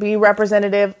be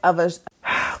representative of a,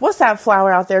 what's that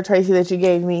flower out there, Tracy, that you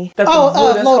gave me? That's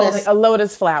lotus. A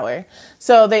lotus flower.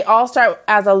 So they all start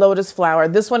as a lotus flower.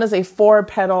 This one is a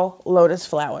 4-petal lotus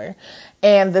flower.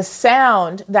 And the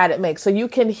sound that it makes, so you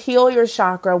can heal your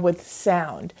chakra with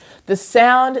sound. The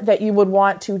sound that you would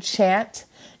want to chant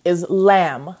is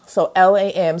lam, so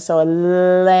Lam, so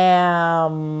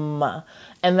lam,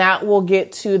 and that will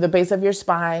get to the base of your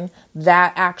spine.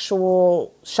 That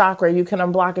actual chakra, you can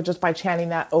unblock it just by chanting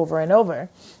that over and over.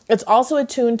 It's also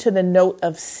attuned to the note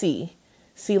of C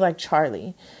like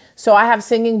Charlie. So I have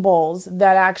singing bowls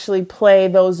that actually play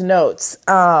those notes.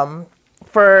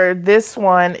 For this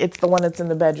one, it's the one that's in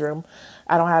the bedroom.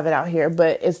 I don't have it out here,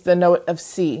 but it's the note of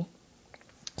C.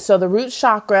 So the root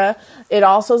chakra, it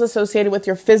also is associated with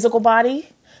your physical body.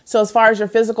 So as far as your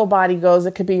physical body goes,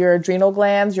 it could be your adrenal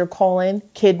glands, your colon,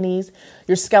 kidneys,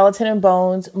 your skeleton and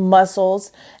bones,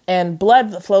 muscles, and blood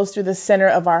that flows through the center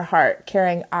of our heart,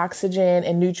 carrying oxygen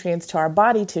and nutrients to our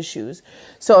body tissues.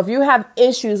 So if you have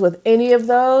issues with any of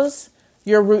those,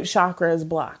 your root chakra is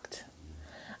blocked.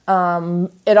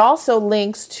 It also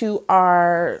links to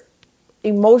our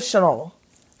emotional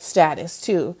status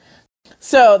too.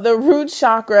 So the root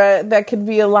chakra that could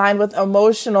be aligned with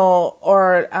emotional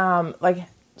or like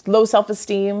low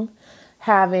self-esteem,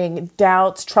 having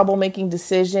doubts, trouble making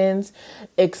decisions,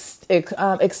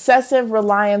 excessive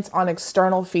reliance on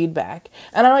external feedback.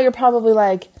 And I know you're probably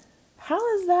like, how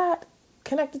is that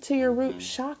connected to your root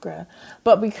chakra?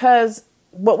 But because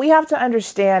what we have to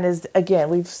understand is,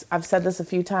 again, I've said this a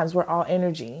few times, we're all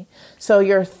energy. So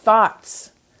your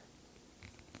thoughts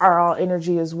are all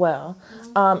energy as well.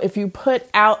 If you put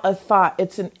out a thought,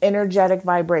 it's an energetic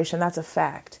vibration. That's a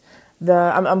fact.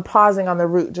 I'm pausing on the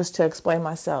root just to explain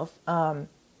myself. The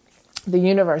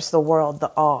universe, the world,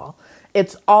 the all,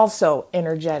 it's also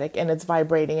energetic and it's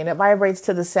vibrating, and it vibrates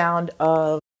to the sound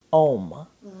of Om.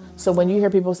 So when you hear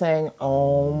people saying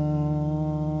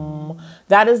Om,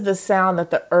 that is the sound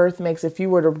that the earth makes. If you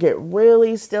were to get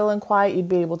really still and quiet, you'd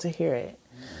be able to hear it.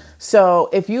 So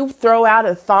if you throw out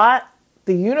a thought,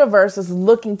 the universe is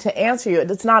looking to answer you.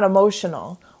 It's not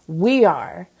emotional. We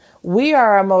are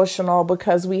emotional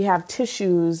because we have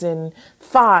tissues and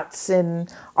thoughts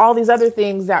and all these other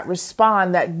things that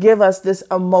respond, that give us this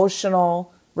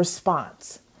emotional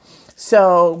response.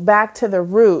 So back to the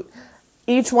root,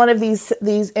 each one of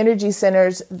these energy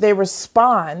centers, they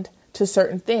respond to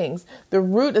certain things. The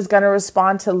root is going to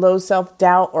respond to low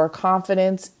self-doubt or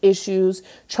confidence issues,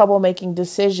 trouble making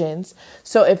decisions.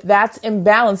 So if that's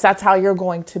imbalanced, that's how you're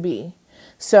going to be.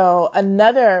 So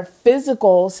another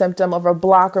physical symptom of a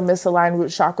block or misaligned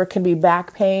root chakra can be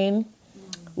back pain,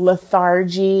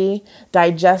 lethargy,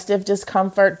 digestive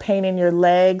discomfort, pain in your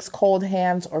legs, cold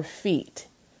hands, or feet.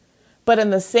 But in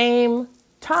the same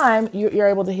time, you're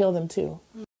able to heal them too.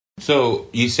 So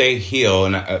you say heal,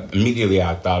 and immediately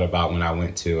I thought about when I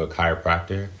went to a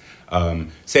chiropractor.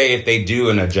 Say if they do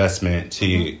an adjustment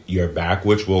to your back,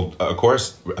 which will, of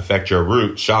course, affect your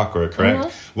root chakra,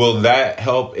 correct? Will that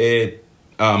help it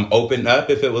open up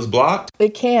if it was blocked?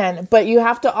 It can, but you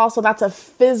have to also, that's a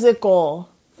physical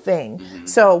thing.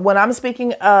 So when I'm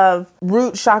speaking of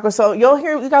root chakra, so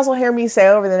you guys will hear me say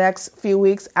over the next few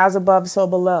weeks, as above, so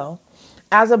below.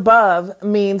 As above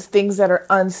means things that are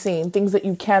unseen, things that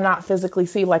you cannot physically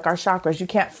see, like our chakras. You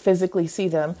can't physically see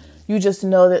them. You just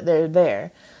know that they're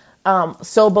there.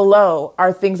 So below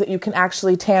are things that you can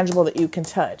actually tangible, that you can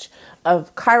touch. A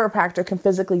chiropractor can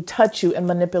physically touch you and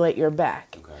manipulate your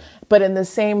back. Okay. But in the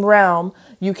same realm,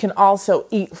 you can also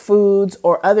eat foods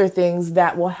or other things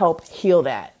that will help heal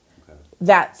that.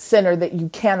 That center that you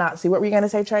cannot see. What were you going to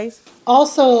say, Trace?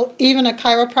 Also, even a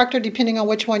chiropractor, depending on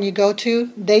which one you go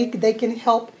to, they can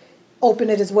help open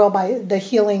it as well by the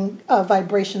healing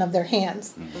vibration of their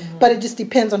hands. But it just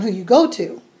depends on who you go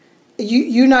to.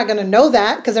 you're not going to know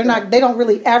that because they don't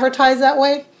really advertise that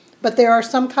way. But there are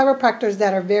some chiropractors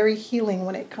that are very healing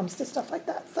when it comes to stuff like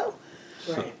that. So,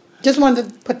 just wanted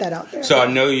to put that out there. So I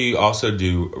know you also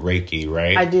do Reiki,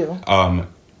 right? I do.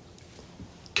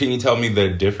 Can you tell me the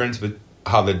difference with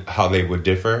how they would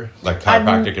differ, like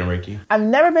chiropractic and Reiki? I've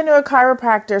never been to a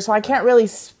chiropractor, so I can't really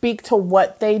speak to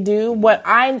what they do.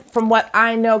 From what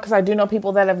I know, because I do know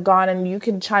people that have gone, and you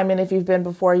can chime in if you've been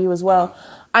before you as well.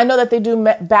 I know that they do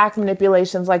back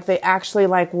manipulations, like they actually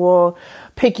will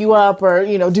pick you up or,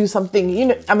 do something.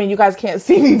 You guys can't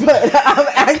see me, but I'm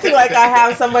acting like I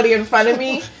have somebody in front of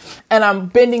me and I'm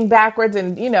bending backwards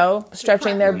and,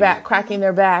 stretching their back, cracking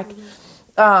their back.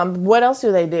 What else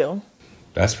do they do?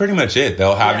 That's pretty much it.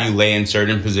 They'll have you lay in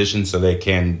certain positions so they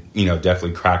can,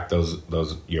 definitely crack those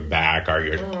your back or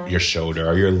your shoulder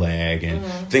or your leg and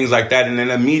things like that. And then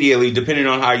immediately, depending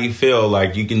on how you feel,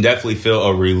 like you can definitely feel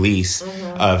a release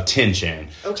of tension.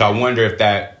 Okay. So I wonder if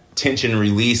that tension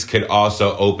release could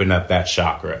also open up that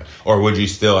chakra, or would you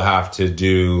still have to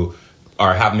do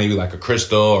or have maybe like a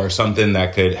crystal or something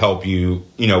that could help you,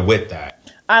 with that?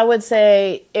 I would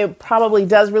say it probably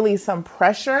does release some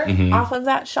pressure off of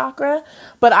that chakra.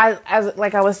 But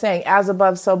like I was saying, as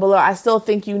above, so below, I still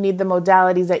think you need the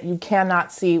modalities that you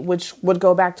cannot see, which would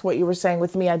go back to what you were saying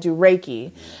with me. I do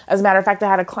Reiki. As a matter of fact, I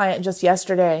had a client just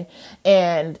yesterday,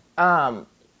 and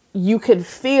you could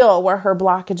feel where her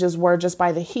blockages were just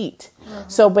by the heat.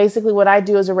 So basically what I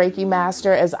do as a Reiki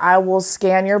master is I will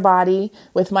scan your body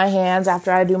with my hands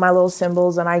after I do my little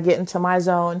symbols and I get into my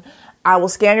zone. I will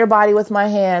scan your body with my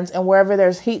hands, and wherever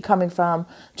there's heat coming from,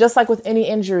 just like with any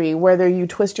injury, whether you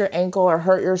twist your ankle or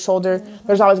hurt your shoulder,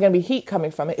 there's always going to be heat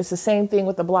coming from it. It's the same thing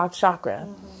with the blocked chakra.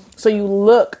 So you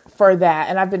look for that,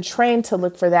 and I've been trained to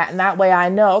look for that, and that way I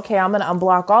know, okay, I'm going to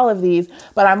unblock all of these,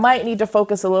 but I might need to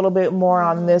focus a little bit more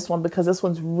on this one because this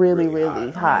one's really,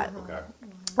 really hot. Okay.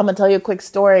 I'm going to tell you a quick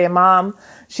story, and Mom,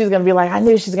 she's going to be like, I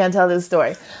knew she's going to tell this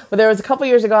story. But there was a couple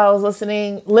years ago, I was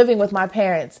living with my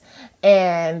parents,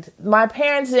 and my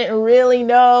parents didn't really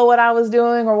know what I was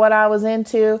doing or what I was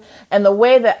into. And the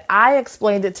way that I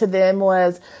explained it to them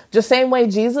was just same way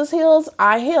Jesus heals,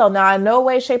 I heal. Now, in no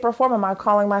way, shape, or form am I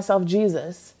calling myself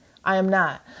Jesus. I am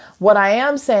not. What I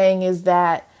am saying is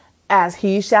that as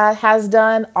he has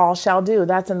done, all shall do.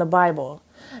 That's in the Bible.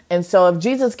 And so if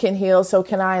Jesus can heal, so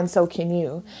can I, and so can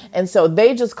you. And so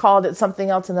they just called it something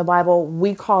else in the Bible.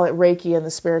 We call it Reiki in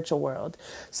the spiritual world.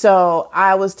 So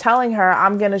I was telling her,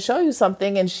 I'm going to show you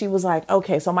something. And she was like,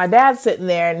 okay. So my dad's sitting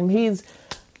there and he's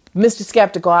Mr.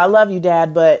 Skeptical. I love you,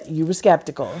 Dad, but you were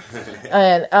skeptical.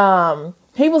 And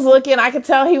he was looking. I could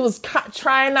tell he was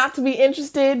trying not to be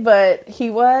interested, but he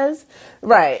was.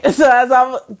 Right. So as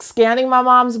I'm scanning my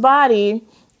mom's body,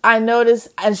 I noticed,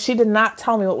 and she did not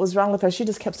tell me what was wrong with her. She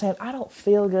just kept saying, I don't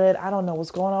feel good. I don't know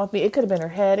what's going on with me. It could have been her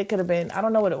head. It could have been, I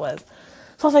don't know what it was.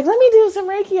 So I was like, let me do some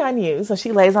Reiki on you. So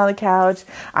she lays on the couch.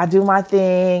 I do my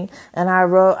thing, and I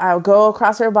go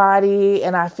across her body,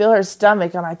 and I feel her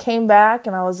stomach. And I came back,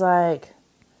 and I was like,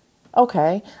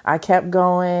 okay. I kept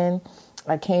going.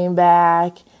 I came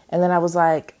back, and then I was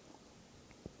like,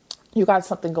 you got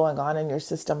something going on in your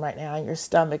system right now, in your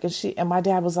stomach. And my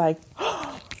dad was like,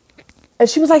 and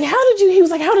she was like, he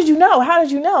was like, how did you know? How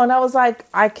did you know? And I was like,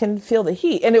 I can feel the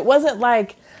heat. And it wasn't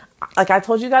like I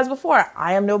told you guys before,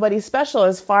 I am nobody special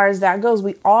as far as that goes.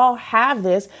 We all have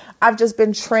this. I've just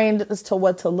been trained as to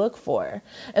what to look for.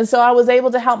 And so I was able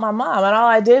to help my mom. And all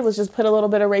I did was just put a little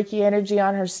bit of Reiki energy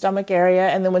on her stomach area.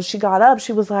 And then when she got up,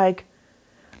 she was like,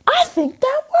 I think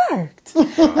that worked.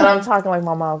 And I'm talking like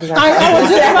my mom. I was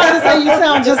just about to say, you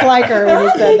sound just like her when you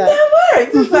said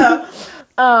that.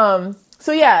 That worked.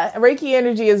 So yeah, Reiki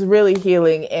energy is really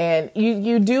healing, and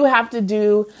you do have to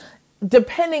do,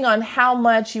 depending on how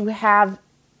much you have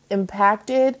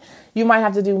impacted, you might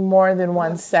have to do more than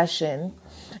one session.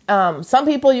 Some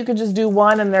people you could just do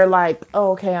one and they're like,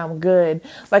 oh, okay, I'm good.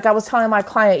 Like I was telling my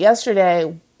client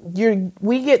yesterday,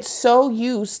 we get so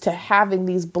used to having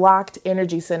these blocked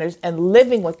energy centers and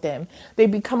living with them. They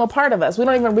become a part of us. We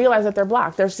don't even realize that they're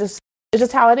blocked. It's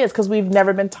just how it is because we've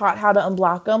never been taught how to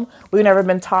unblock them. We've never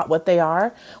been taught what they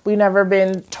are. We've never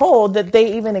been told that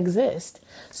they even exist.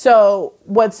 So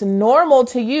what's normal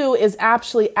to you is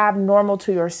actually abnormal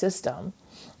to your system.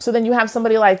 So then you have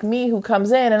somebody like me who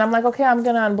comes in and I'm like, okay, I'm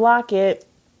going to unblock it.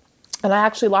 And I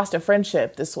actually lost a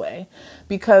friendship this way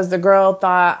because the girl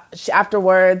thought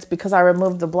afterwards, because I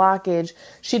removed the blockage,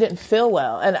 she didn't feel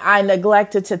well. And I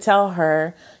neglected to tell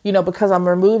her, because I'm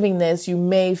removing this, you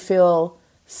may feel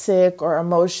sick or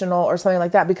emotional or something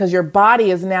like that because your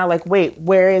body is now like, wait,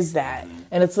 where is that?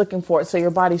 And it's looking for it. So your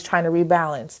body's trying to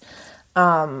rebalance.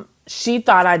 she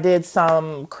thought I did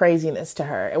some craziness to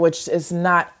her, which is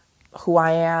not who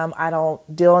I am. I don't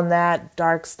deal in that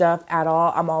dark stuff at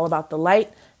all. I'm all about the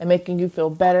light and making you feel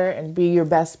better and be your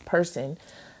best person.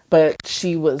 But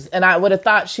she was, and I would have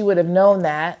thought she would have known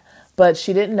that, but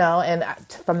she didn't know. And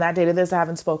from that day to this, I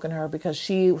haven't spoken to her because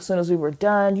she, as soon as we were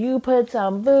done, you put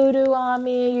some voodoo on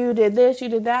me, you did this, you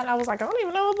did that. And I was like, I don't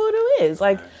even know what voodoo is.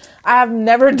 Like, I have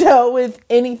never dealt with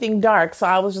anything dark. So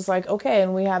I was just like, okay,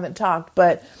 and we haven't talked.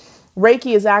 But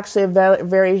Reiki is actually a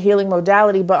very healing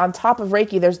modality, but on top of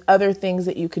Reiki, there's other things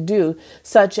that you could do,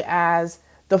 such as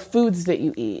the foods that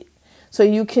you eat. So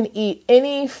you can eat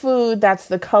any food that's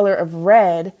the color of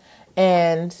red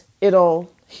and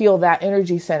it'll heal that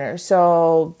energy center.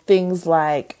 So things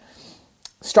like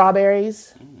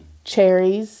strawberries,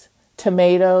 cherries,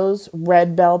 tomatoes,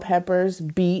 red bell peppers,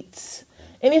 beets,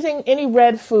 anything, any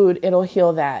red food, it'll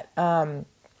heal that.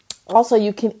 Also,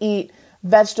 you can eat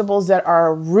vegetables that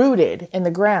are rooted in the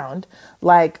ground,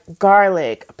 like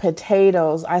garlic,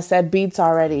 potatoes. I said beets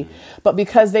already, but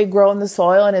because they grow in the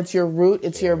soil and it's your root,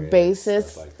 it's your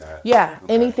basis. Stuff like that. Yeah,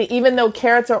 Okay. anything. Even though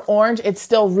carrots are orange, it's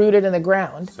still rooted in the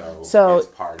ground. So it's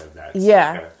part of that.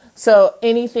 Yeah. Okay. So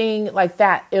anything like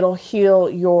that, it'll heal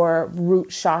your root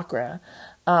chakra.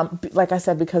 Like I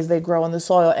said, because they grow in the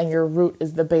soil and your root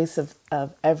is the base of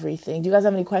everything. Do you guys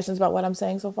have any questions about what I'm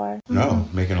saying so far? No,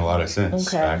 making a lot of sense,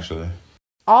 Okay. actually.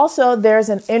 Also, there's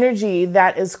an energy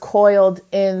that is coiled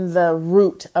in the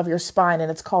root of your spine, and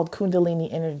it's called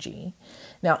Kundalini energy.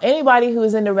 Now, anybody who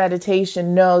is into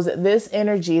meditation knows that this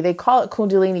energy, they call it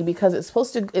Kundalini because it's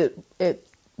supposed to, it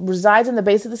resides in the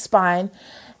base of the spine,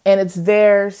 and it's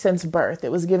there since birth.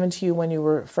 It was given to you when you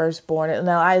were first born. It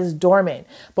now lies dormant,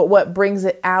 but what brings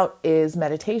it out is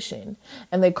meditation.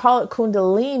 And they call it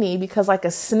Kundalini because, like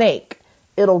a snake,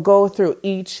 it'll go through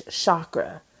each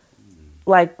chakra,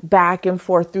 like back and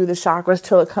forth through the chakras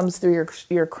till it comes through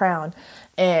your crown.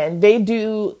 And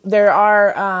there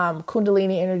are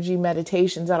Kundalini energy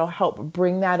meditations that'll help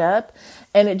bring that up.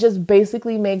 And it just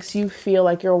basically makes you feel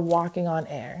like you're walking on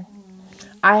air.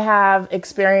 I have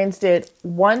experienced it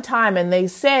one time, and they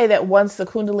say that once the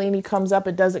Kundalini comes up,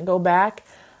 it doesn't go back.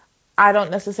 I don't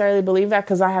necessarily believe that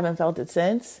because I haven't felt it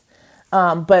since.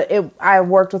 But I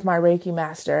worked with my Reiki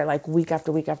master like week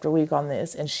after week after week on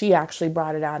this, and she actually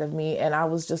brought it out of me, and I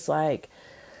was just like,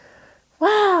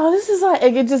 wow, this is like,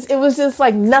 it was just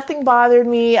like nothing bothered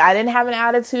me. I didn't have an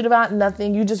attitude about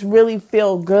nothing. You just really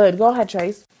feel good. Go ahead,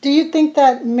 Trace. Do you think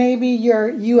that maybe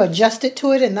you adjusted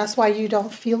to it and that's why you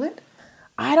don't feel it?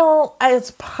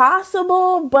 It's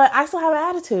possible, but I still have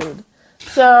an attitude.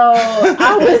 So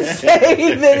I would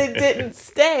say that it didn't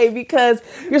stay because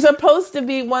you're supposed to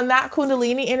be, when that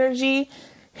Kundalini energy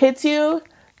hits you,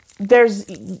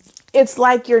 it's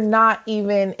like you're not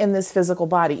even in this physical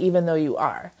body, even though you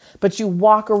are, but you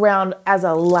walk around as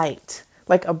a light,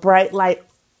 like a bright light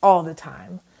all the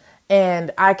time.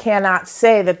 And I cannot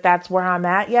say that that's where I'm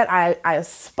at yet. I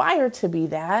aspire to be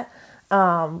that.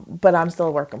 But I'm still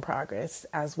a work in progress,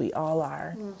 as we all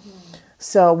are. Mm-hmm.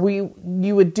 So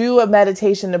you would do a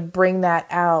meditation to bring that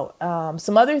out.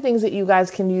 Some other things that you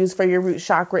guys can use for your root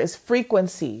chakra is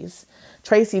frequencies.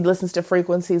 Tracy listens to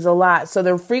frequencies a lot. So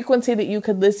the frequency that you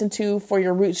could listen to for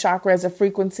your root chakra is a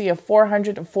frequency of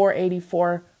 400 to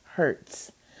 484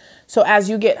 hertz. So as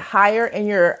you get higher in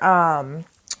your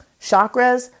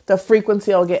chakras, the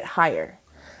frequency will get higher.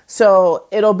 So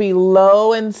it'll be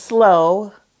low and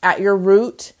slow at your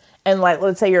root, and like,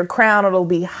 let's say your crown, it'll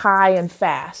be high and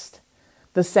fast,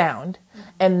 the sound,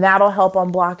 and that'll help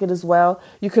unblock it as well.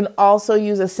 You can also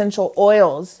use essential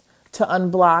oils to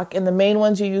unblock, and the main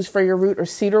ones you use for your root are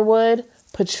cedarwood,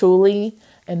 patchouli,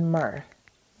 and myrrh.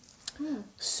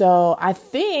 So I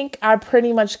think I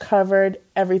pretty much covered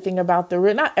everything about the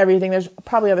root. Not everything. There's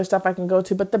probably other stuff I can go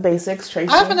to, but the basics.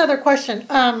 Tracy? I have another question.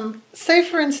 Say,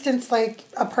 for instance, like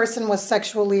a person was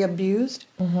sexually abused,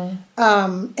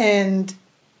 and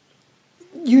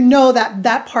you know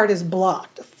that part is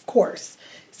blocked, of course,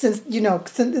 since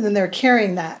then they're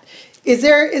carrying that. Is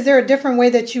there a different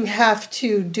way that you have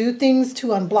to do things to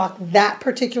unblock that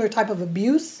particular type of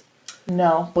abuse?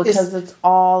 No, because it's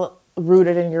all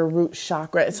rooted in your root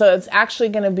chakra. So it's actually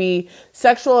going to be,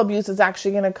 sexual abuse is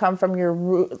actually going to come from your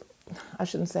root. I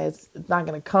shouldn't say it's not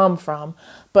going to come from,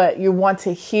 but you want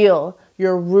to heal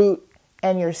your root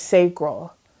and your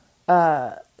sacral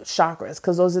chakras,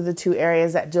 because those are the two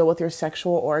areas that deal with your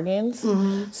sexual organs.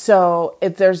 Mm-hmm. So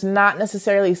if there's not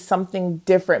necessarily something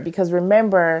different, because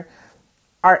remember,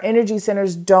 our energy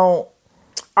centers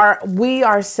we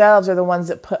ourselves are the ones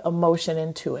that put emotion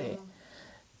into it.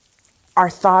 Our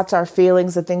thoughts, our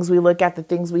feelings, the things we look at, the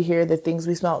things we hear, the things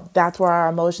we smell, that's where our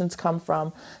emotions come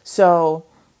from. So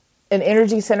an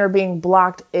energy center being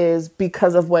blocked is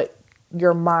because of what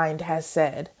your mind has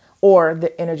said or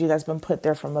the energy that's been put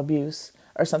there from abuse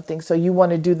or something. So you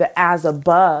want to do the as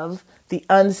above, the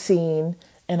unseen,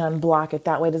 and unblock it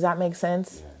that way. Does that make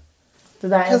sense? Does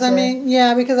that Because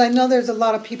answer? because I know there's a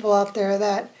lot of people out there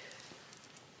that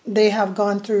they have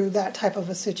gone through that type of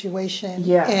a situation,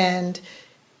 Yeah. and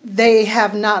they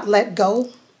have not let go,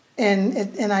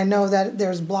 and I know that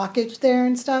there's blockage there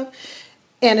and stuff,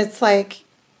 and it's like,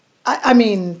 I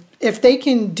mean, if they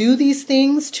can do these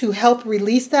things to help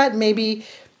release that, maybe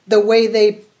the way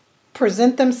they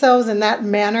present themselves in that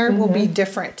manner will be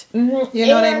different. You know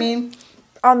what I And- mean?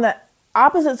 On the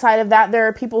opposite side of that, there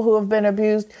are people who have been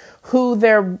abused who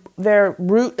their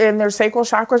root and their sacral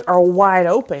chakras are wide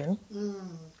open.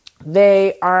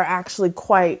 They are actually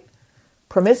quite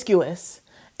promiscuous,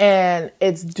 and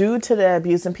it's due to the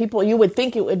abuse. And people, you would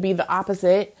think it would be the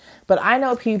opposite, but I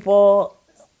know people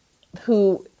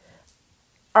who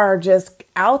are just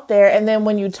out there, and then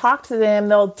when you talk to them,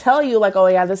 they'll tell you like, oh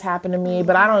yeah, this happened to me,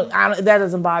 but I don't, that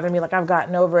doesn't bother me, like I've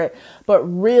gotten over it. But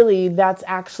really, that's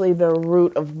actually the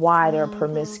root of why they're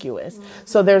promiscuous.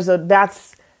 So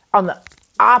that's on the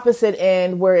opposite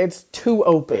end where it's too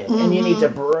open and you need to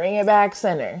bring it back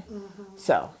center.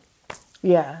 So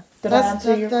yeah, did I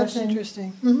answer your That's question?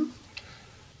 interesting. Mm-hmm.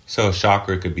 So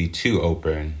chakra could be too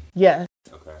open. Yes.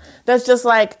 Okay. That's just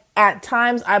like, at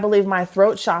times, I believe my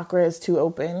throat chakra is too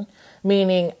open,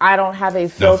 meaning I don't have a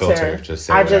filter. No filter, just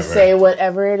say I just whatever. say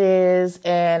whatever it is,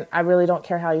 and I really don't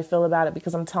care how you feel about it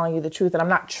because I'm telling you the truth, and I'm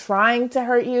not trying to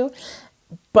hurt you,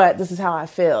 but this is how I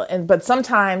feel. But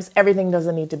sometimes everything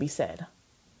doesn't need to be said.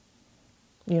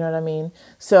 You know what I mean?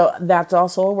 So that's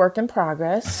also a work in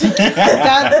progress.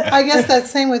 I guess that's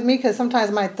same with me because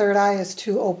sometimes my third eye is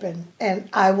too open and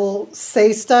I will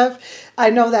say stuff.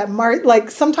 I know that like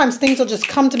sometimes things will just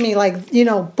come to me like, you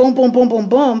know, boom, boom, boom, boom,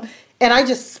 boom. And I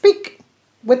just speak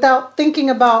without thinking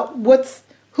about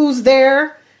who's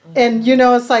there. And, you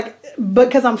know, it's like,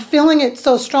 because I'm feeling it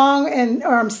so strong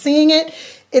or I'm seeing it,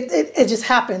 it just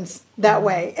happens that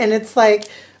way. And it's like,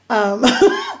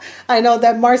 I know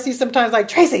that Marcy sometimes like,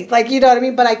 Tracy, like, you know what I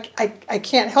mean? But I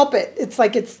can't help it. It's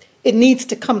like it needs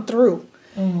to come through.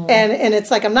 And it's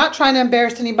like, I'm not trying to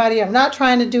embarrass anybody. I'm not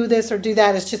trying to do this or do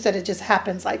that. It's just that it just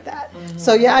happens like that.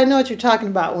 So yeah, I know what you're talking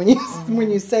about when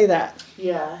you say that.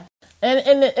 Yeah. And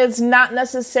it's not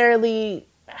necessarily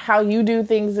how you do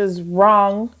things is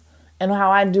wrong and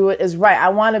how I do it is right. I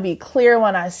want to be clear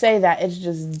when I say that. It's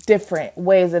just different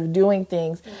ways of doing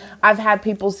things. I've had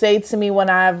people say to me when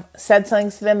I've said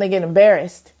things to them, they get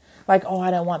embarrassed. Like, oh,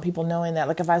 I don't want people knowing that.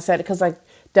 Like if I said it, because like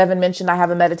Devin mentioned, I have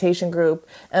a meditation group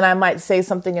and I might say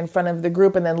something in front of the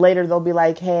group and then later they'll be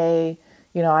like, hey,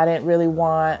 you know, I didn't really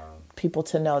want people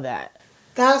to know that.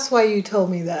 That's why you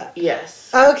told me that. Yes.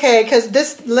 Okay,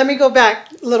 because let me go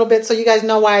back a little bit so you guys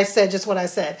know why I said just what I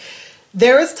said.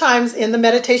 There is times in the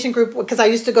meditation group, because I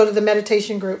used to go to the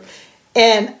meditation group,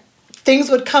 and things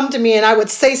would come to me and I would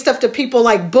say stuff to people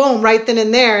like, boom, right then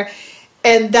and there.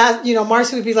 And that, you know,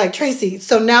 Marcy would be like, Tracy,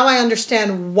 so now I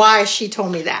understand why she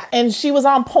told me that. And she was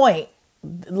on point.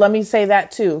 Let me say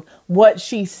that too. What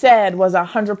she said was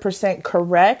 100%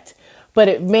 correct, but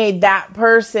it made that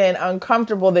person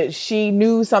uncomfortable that she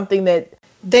knew something that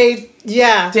the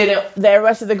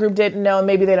rest of the group didn't know, and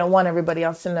maybe they don't want everybody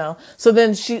else to know. So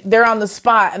then they're on the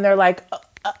spot and they're like,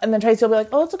 and then Tracy will be like,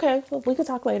 oh, it's okay, well, we can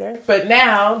talk later. But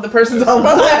now the person's on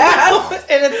my lap.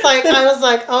 And it's like, I was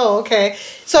like, oh, okay.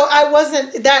 So I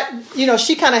wasn't that, you know,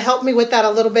 she kind of helped me with that a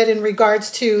little bit in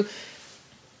regards to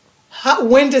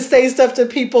when to say stuff to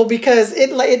people, because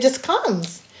it just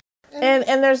comes. And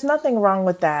there's nothing wrong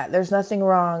with that. There's nothing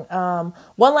wrong.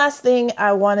 One last thing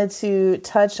I wanted to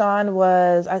touch on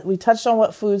was we touched on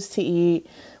what foods to eat.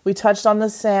 We touched on the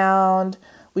sound.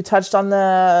 We touched on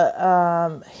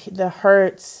the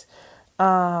hurts.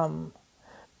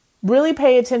 Really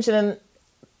pay attention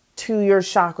to your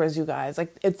chakras, you guys.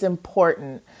 Like, it's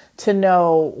important to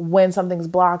know when something's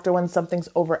blocked or when something's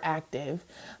overactive,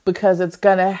 because it's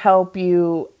gonna help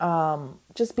you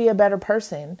just be a better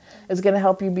person. It's going to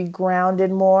help you be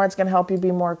grounded more. It's going to help you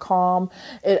be more calm.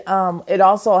 It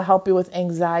also will help you with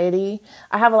anxiety.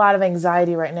 I have a lot of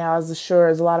anxiety right now, as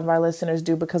a lot of our listeners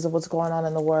do, because of what's going on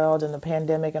in the world and the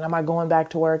pandemic. And am I going back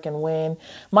to work and when?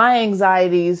 My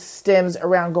anxiety stems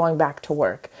around going back to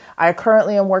work. I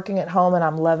currently am working at home and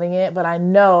I'm loving it, but I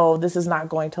know this is not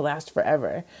going to last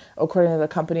forever. According to the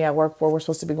company I work for, we're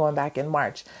supposed to be going back in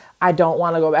March. I don't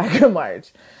want to go back in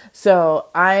March. So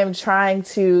I am trying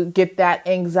to get that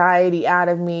anxiety out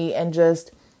of me and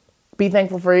just be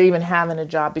thankful for even having a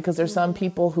job, because there's some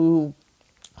people who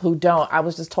don't. I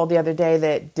was just told the other day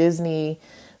that Disney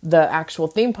the actual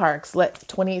theme parks let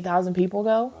 28,000 people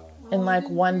go in like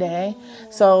one day.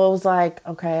 So it was like,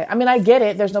 okay. I mean, I get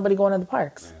it. There's nobody going to the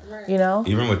parks, you know?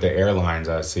 Even with the airlines,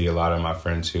 I see a lot of my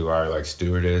friends who are like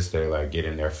stewardess. They're like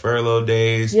getting their furlough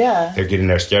days. Yeah. They're getting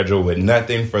their schedule with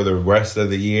nothing for the rest of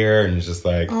the year. And it's just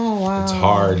like, it's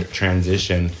hard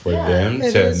transition for them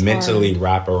to mentally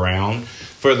wrap around.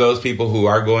 For those people who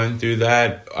are going through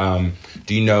that,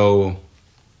 do you know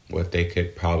what they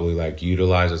could probably like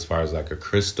utilize as far as like a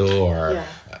crystal or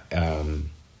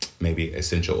maybe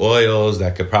essential oils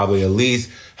that could probably at least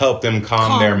help them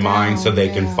calm their mind so they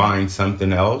can find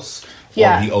something else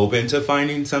or be open to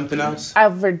finding something else? I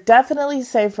would definitely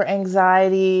say for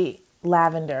anxiety,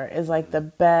 lavender is like the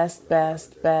best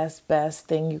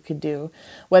thing you could do.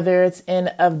 Whether it's in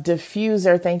a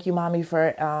diffuser, thank you, Mommy,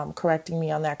 for correcting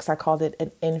me on that, because I called it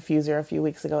an infuser a few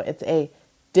weeks ago. It's a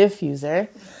diffuser.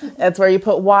 That's where you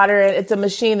put water in. It's a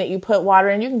machine that you put water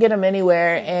in. You can get them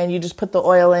anywhere, and you just put the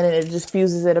oil in and it just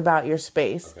fuses it about your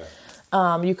space.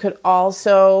 Okay. You could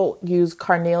also use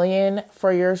carnelian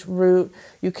for your root.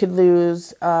 You could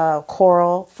use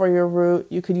coral for your root.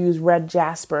 You could use red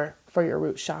jasper for your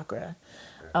root chakra.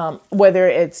 Whether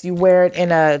it's you wear it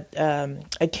in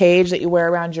a cage that you wear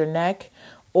around your neck,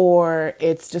 or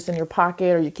it's just in your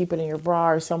pocket, or you keep it in your bra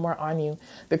or somewhere on you.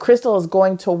 The crystal is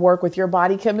going to work with your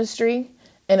body chemistry,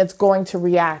 and it's going to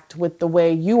react with the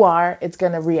way you are. It's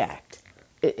going to react.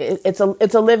 It's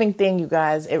a living thing, you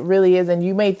guys. It really is. And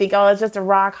you may think, oh, it's just a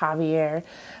rock, Javier,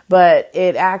 but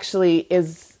it actually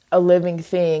is a living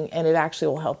thing, and it actually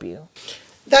will help you.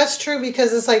 That's true,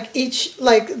 because it's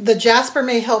like the jasper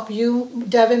may help you,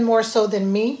 Devin, more so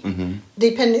than me.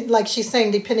 Depending, like she's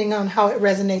saying, depending on how it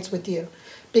resonates with you.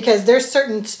 Because there's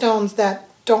certain stones that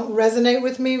don't resonate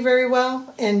with me very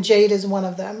well, and jade is one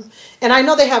of them. And I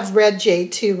know they have red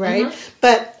jade too, right?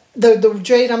 But the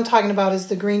jade I'm talking about is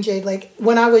the green jade. Like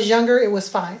when I was younger, it was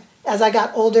fine. As I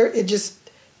got older,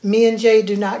 me and jade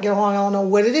do not get along. I don't know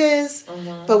what it is,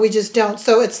 but we just don't.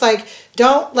 So it's like,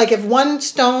 if one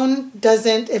stone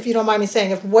doesn't, if you don't mind me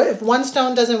saying, if one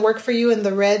stone doesn't work for you in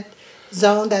the red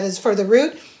zone that is for the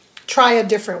root, try a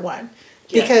different one.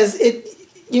 Because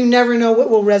you never know what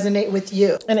will resonate with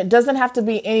you. And it doesn't have to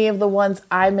be any of the ones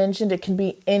I mentioned. It can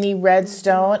be any red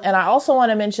stone. And I also want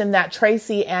to mention that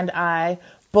Tracy and I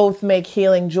both make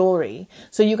healing jewelry.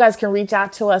 So you guys can reach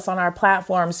out to us on our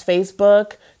platforms,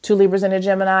 Facebook, 2 Libras and a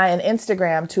Gemini, and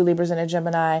Instagram, 2 Libras and a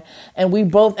Gemini. And we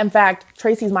both, in fact,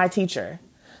 Tracy's my teacher.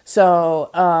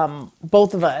 So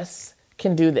both of us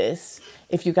can do this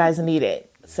if you guys need it.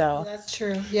 So that's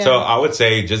true. Yeah. So I would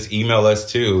say just email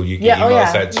us too. You can email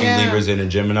us at 2 Libras and a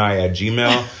Gemini at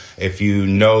Gmail. If you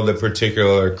know the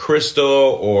particular crystal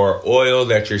or oil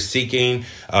that you're seeking,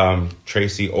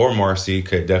 Tracy or Marcy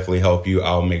could definitely help you.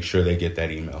 I'll make sure they get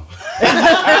that email.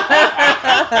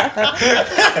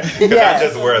 I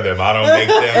just wear them. I don't make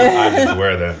them. I just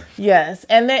wear them. Yes.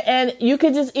 And you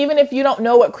could just, even if you don't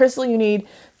know what crystal you need,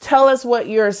 tell us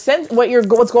what's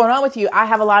going on with you. I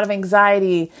have a lot of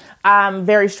anxiety. I'm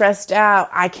very stressed out.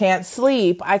 I can't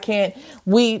sleep.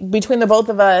 Between the both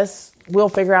of us, we'll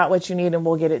figure out what you need and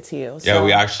we'll get it to you. So. Yeah,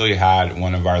 we actually had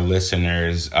one of our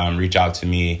listeners reach out to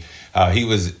me. He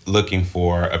was looking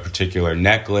for a particular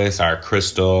necklace, our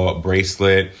crystal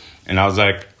bracelet. And I was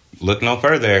like, look no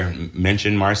further.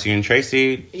 Mention Marcy and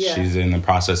Tracy. Yeah. She's in the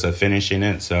process of finishing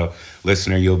it. So,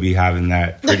 listener, you'll be having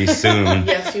that pretty soon.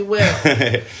 Yes, you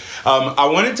will. I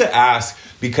wanted to ask,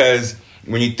 because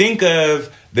when you think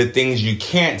of the things you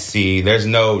can't see, there's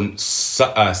no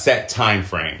set time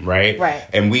frame, right? Right.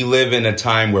 And we live in a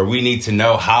time where we need to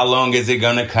know how long is it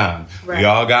going to come. Right. We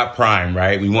all got Prime,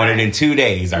 right? We want it in 2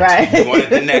 days. We want it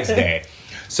the next day.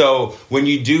 So when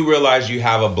you do realize you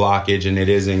have a blockage and it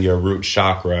is in your root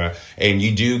chakra, and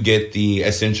you do get the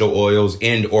essential oils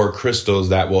and or crystals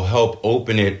that will help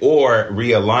open it or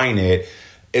realign it,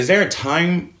 is there a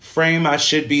time frame I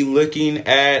should be looking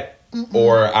at?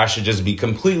 Or I should just be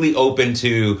completely open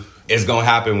to it's going to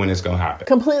happen when it's going to happen?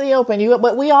 Completely open.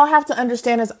 What we all have to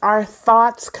understand is our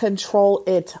thoughts control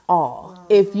it all.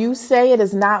 If you say it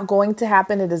is not going to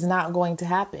happen, it is not going to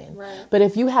happen. Right. But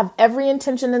if you have every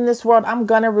intention in this world, I'm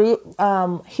going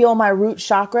to heal my root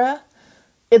chakra,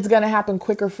 it's going to happen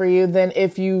quicker for you than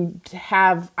if you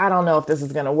have, I don't know if this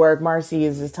is going to work. Marcy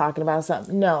is just talking about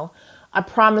something. No. I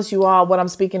promise you all, what I'm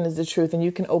speaking is the truth. And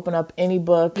you can open up any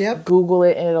book, Google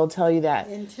it, and it'll tell you that.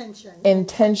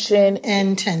 Intention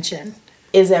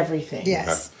is everything.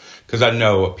 Yes. Because I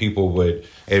know people would,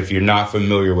 if you're not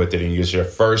familiar with it and it's your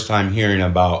first time hearing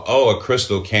about, a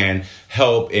crystal can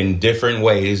help in different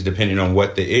ways depending on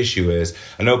what the issue is.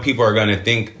 I know people are going to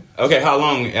think okay, how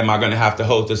long am I going to have to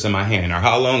hold this in my hand? Or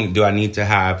how long do I need to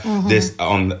have this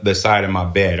on the side of my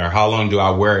bed? Or how long do I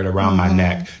wear it around my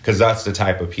neck? Because that's the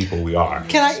type of people we are.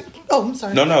 Can I? Oh, I'm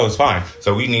sorry. No, it's fine.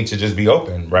 So we need to just be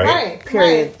open, right? Right.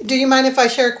 Period. Right. Do you mind if I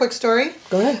share a quick story?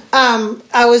 Go ahead.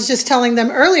 I was just telling them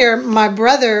earlier, my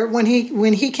brother, when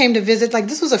he came to visit, like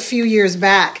this was a few years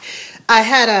back, I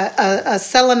had a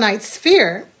selenite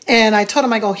sphere, and I told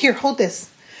him, I go, here, hold this.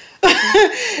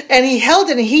 And he held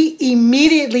it, and he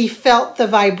immediately felt the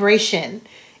vibration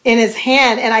in his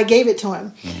hand, and I gave it to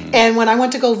him. And when I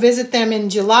went to go visit them in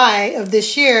July of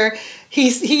this year,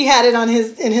 he had it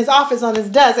in his office on his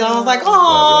desk, and I was like,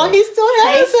 oh, he still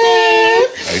has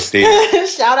it. Hey, Steve.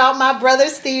 Shout out my brother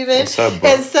Steven. What's up, bro?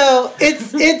 And so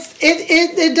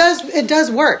it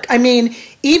does work. I mean,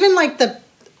 even like I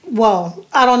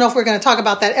don't know if we're going to talk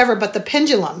about that ever, but the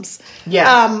pendulums.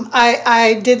 Yeah.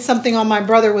 I did something on my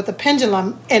brother with a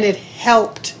pendulum, and it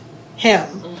helped him.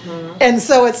 And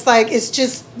so it's like, it's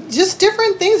just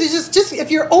different things. It's just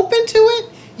if you're open to it,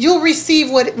 you'll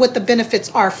receive what the benefits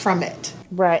are from it.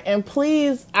 Right. And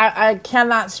please, I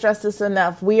cannot stress this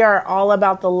enough. We are all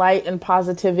about the light and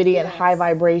positivity and high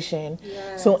vibration.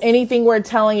 Yes. So anything we're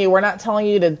telling you, we're not telling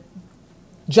you to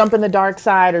jump in the dark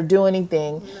side or do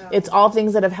anything. No. It's all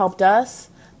things that have helped us.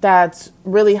 That's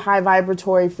really high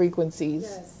vibratory frequencies.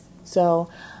 Yes. So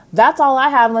that's all I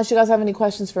have, unless you guys have any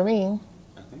questions for me.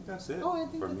 I think that's it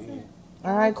for me.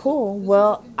 All right, cool.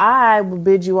 Well, I will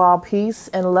bid you all peace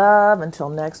and love until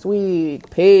next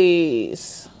week.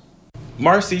 Peace.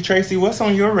 Marcy, Tracy, what's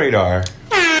on your radar?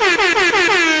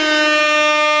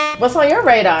 What's on your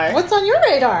radar? What's on your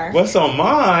radar? What's on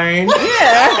mine?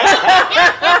 Yeah.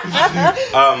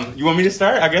 You want me to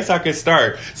start? I guess I could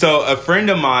start. So a friend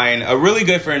of mine, a really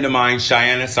good friend of mine,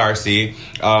 Cheyenne Sarsi,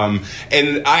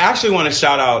 and I actually want to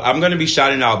shout out, I'm going to be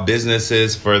shouting out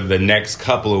businesses for the next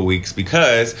couple of weeks,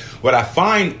 because what I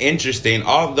find interesting,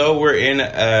 although we're in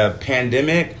a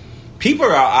pandemic, people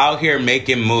are out here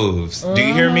making moves. Do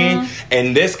you hear me?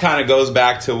 And this kind of goes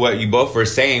back to what you both were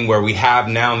saying, where we have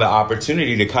now the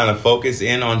opportunity to kind of focus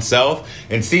in on self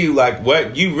and see like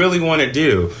what you really want to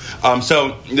do.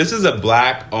 So this is a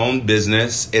Black-owned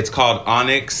business. It's called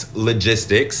Onyx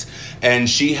Logistics, and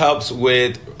she helps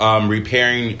with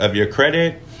repairing of your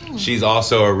credit. She's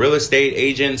also a real estate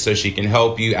agent, so she can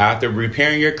help you after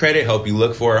repairing your credit, help you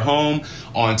look for a home.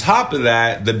 On top of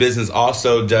that, the business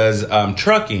also does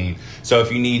trucking. So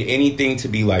if you need anything to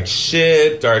be like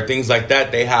shipped or things like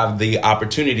that, they have the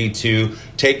opportunity to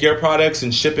take your products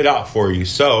and ship it out for you.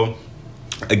 So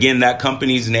again, that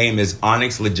company's name is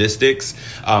Onyx Logistics.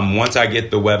 Once I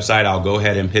get the website, I'll go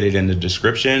ahead and put it in the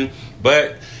description.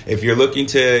 But if you're looking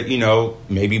to,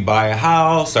 maybe buy a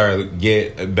house or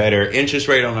get a better interest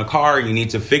rate on a car, you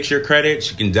need to fix your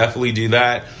credit, you can definitely do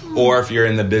that. Or if you're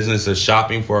in the business of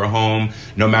shopping for a home,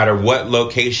 no matter what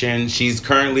location, she's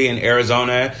currently in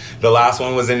Arizona. The last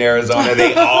one was in Arizona.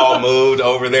 They all moved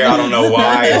over there. I don't know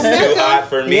why. It's too hot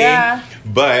for me. Yeah.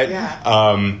 But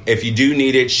if you do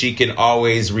need it, she can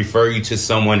always refer you to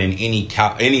someone in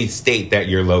any state that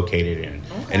you're located in.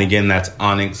 Okay. And again, that's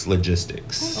Onyx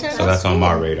Logistics. Okay, so that's on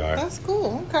my radar. That's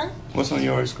cool. Okay. What's on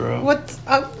yours, girl? What's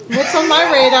on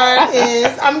my radar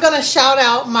is I'm going to shout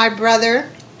out my brother.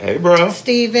 Hey, bro.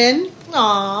 Steven.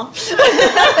 Aw.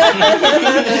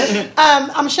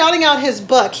 I'm shouting out his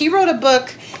book. He wrote a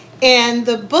book, and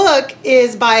the book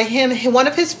is by him, one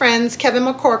of his friends, Kevin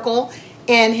McCorkle,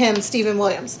 and him, Stephen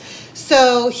Williams.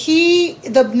 So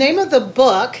the name of the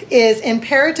book is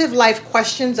Imperative Life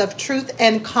Questions of Truth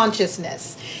and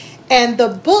Consciousness. And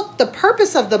the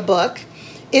purpose of the book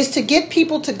is to get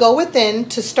people to go within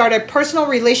to start a personal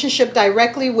relationship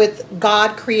directly with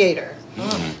God Creator.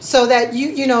 So that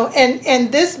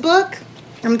and this book,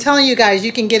 I'm telling you guys,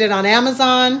 you can get it on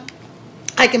Amazon.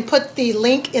 I can put the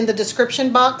link in the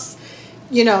description box,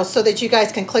 so that you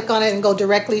guys can click on it and go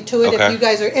directly to it if you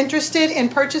guys are interested in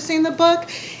purchasing the book.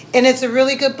 And it's a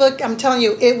really good book. I'm telling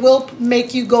you, it will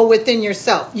make you go within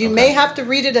yourself. You may have to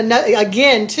read it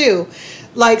again too.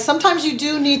 Like sometimes you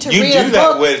do need to read a book. You do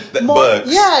that with books.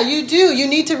 Yeah, you do. You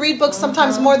need to read books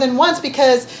sometimes more than once,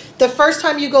 because the first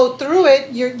time you go through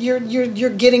it, you're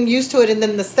getting used to it, and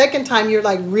then the second time you're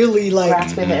like really like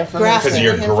grasping the information. Because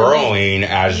you're growing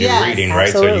as you're reading, right?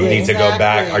 Absolutely. So you need to go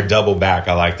back or double back,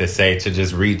 I like to say, to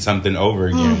just read something over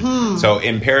again. So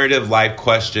Imperative Life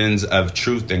Questions of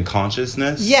Truth and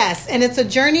Consciousness. Yes, and it's a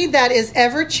journey that is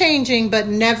ever changing but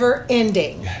never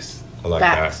ending. Yes, I like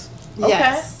that.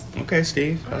 Yes. Okay,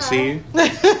 Steve, I'll see you.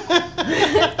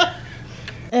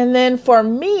 And then for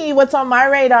me, what's on my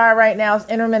radar right now is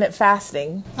intermittent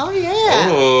fasting. Oh, yeah.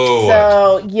 Oh.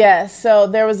 So, yes. So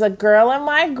there was a girl in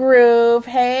my group.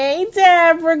 Hey,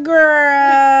 Deborah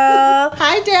girl.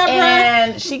 Hi, Deborah.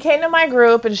 And she came to my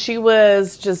group and she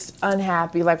was just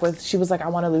unhappy. She was like, I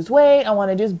want to lose weight. I want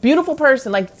to do this. Beautiful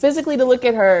person. Like, physically, to look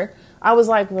at her, I was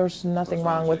like, there's nothing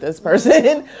wrong with this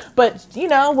person. But,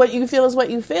 what you feel is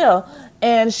what you feel.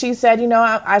 And she said,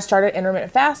 I started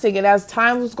intermittent fasting. And as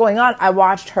time was going on, I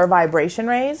watched her vibration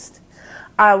raised.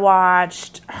 I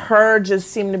watched her just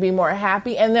seem to be more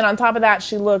happy. And then on top of that,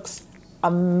 she looks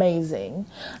amazing.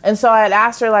 And so I had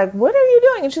asked her, like, what are you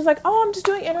doing? And she's like, oh, I'm just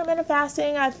doing intermittent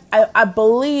fasting. I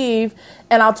believe,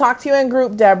 and I'll talk to you in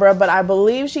group, Deborah, but I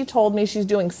believe she told me she's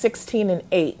doing 16 and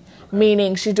 8.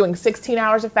 Meaning she's doing 16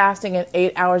 hours of fasting and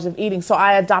 8 hours of eating. So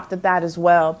I adopted that as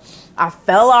well. I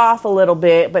fell off a little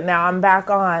bit, but now I'm back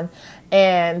on.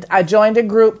 And I joined a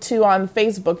group too on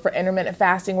Facebook for intermittent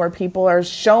fasting where people are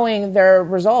showing their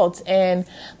results. And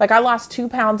I lost 2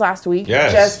 pounds last week.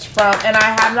 Yes. And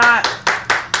I have not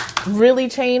really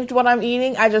changed what I'm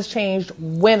eating. I just changed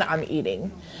when I'm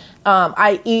eating.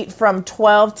 I eat from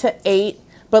 12 to 8,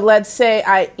 but let's say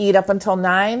I eat up until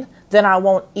 9. Then I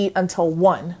won't eat until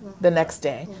 1 the next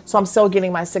day. So I'm still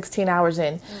getting my 16 hours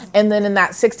in. And then in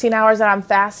that 16 hours that I'm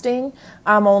fasting,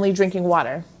 I'm only drinking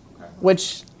water,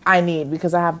 which I need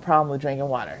because I have a problem with drinking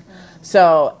water.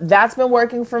 So that's been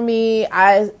working for me.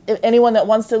 If anyone that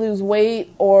wants to lose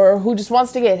weight or who just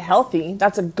wants to get healthy,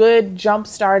 that's a good jump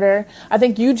starter. I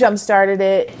think you jump started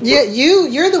it. Yeah,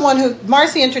 you're the one who,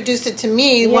 Marcy introduced it to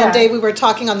me. Yeah. One day we were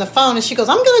talking on the phone and she goes,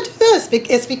 I'm going to do this.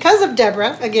 It's because of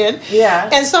Deborah again. Yeah.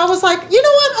 And so I was like, you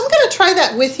know what? I'm going to try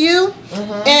that with you.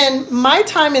 Mm-hmm. And my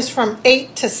time is from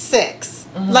 8 to 6,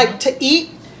 to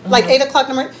eat, 8 o'clock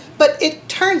in the morning. But it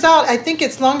turns out, I think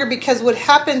it's longer because what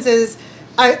happens is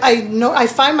I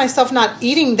find myself not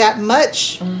eating that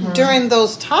much during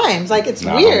those times. It's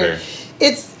Not weird. hungry.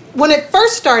 It's when it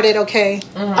first started,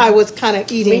 I was kind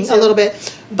of eating a little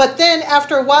bit. But then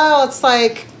after a while, it's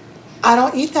like, I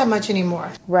don't eat that much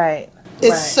anymore. Right.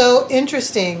 It's so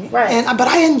interesting. Right. But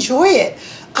I enjoy it.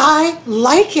 I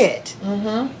like it.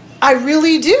 Mm-hmm. I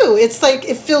really do. It's like,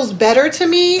 it feels better to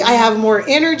me. I have more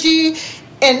energy.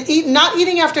 And not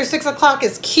eating after 6 o'clock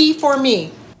is key for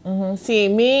me. Mm-hmm. See,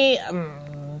 me,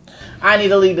 I need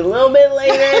to leave a little bit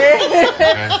later.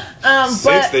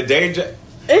 6 the day.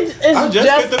 I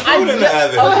just put the food in the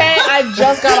oven. Okay, I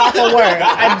just got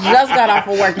off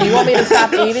of work. You want me to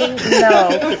stop eating?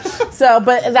 No. So,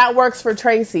 but that works for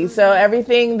Tracy. So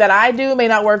everything that I do may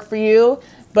not work for you,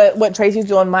 but what Tracy's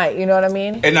doing might. You know what I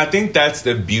mean? And I think that's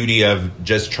the beauty of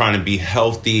just trying to be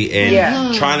healthy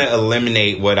and trying to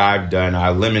eliminate what I've done.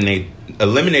 I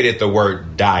eliminated the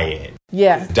word diet.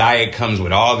 Yeah. Diet comes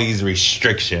with all these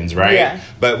restrictions, right? Yeah.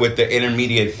 But with the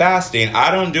intermediate fasting,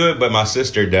 I don't do it, but my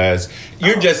sister does.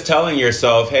 You're just telling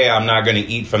yourself, hey, I'm not going to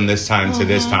eat from this time to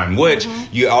this time, which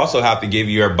you also have to give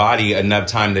your body enough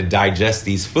time to digest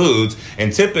these foods.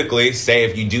 And typically, say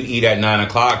if you do eat at 9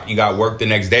 o'clock, you got work the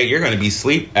next day, you're going to be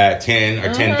asleep at 10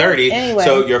 or 10:30. Anyway.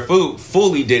 So your food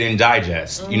fully didn't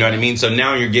digest. You know what I mean? So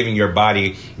now you're giving your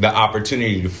body the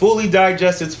opportunity to fully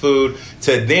digest its food,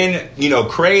 to then,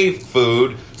 crave food.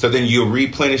 So then you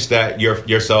replenish that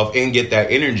yourself and get that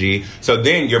energy. So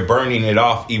then you're burning it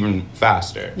off even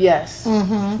faster. Yes.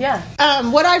 Mm-hmm. Yeah.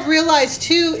 What I've realized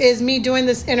too is me doing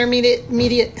this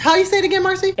intermediate. How do you say it again,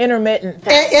 Marcy? Intermittent.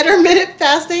 Intermittent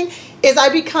fasting is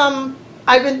I've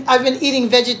been eating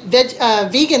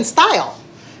vegan style.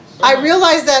 I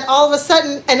realized that all of a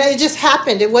sudden, and it just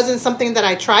happened. It wasn't something that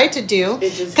I tried to do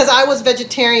because I was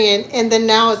vegetarian, and then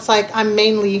now it's like I'm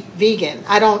mainly vegan.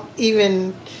 I don't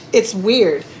even. It's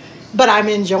weird, but I'm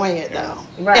enjoying it though,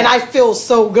 and I feel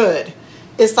so good.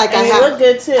 It's like and you look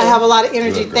good too. I have a lot of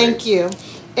energy. Thank you,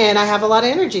 and I have a lot of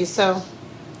energy. So,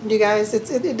 you guys,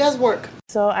 it does work.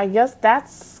 So I guess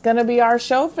that's gonna be our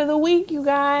show for the week, you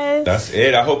guys. That's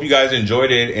it. I hope you guys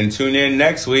enjoyed it, and tune in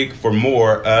next week for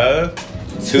more of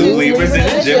Two Libras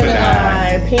and a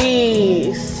Gemini.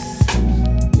 Peace.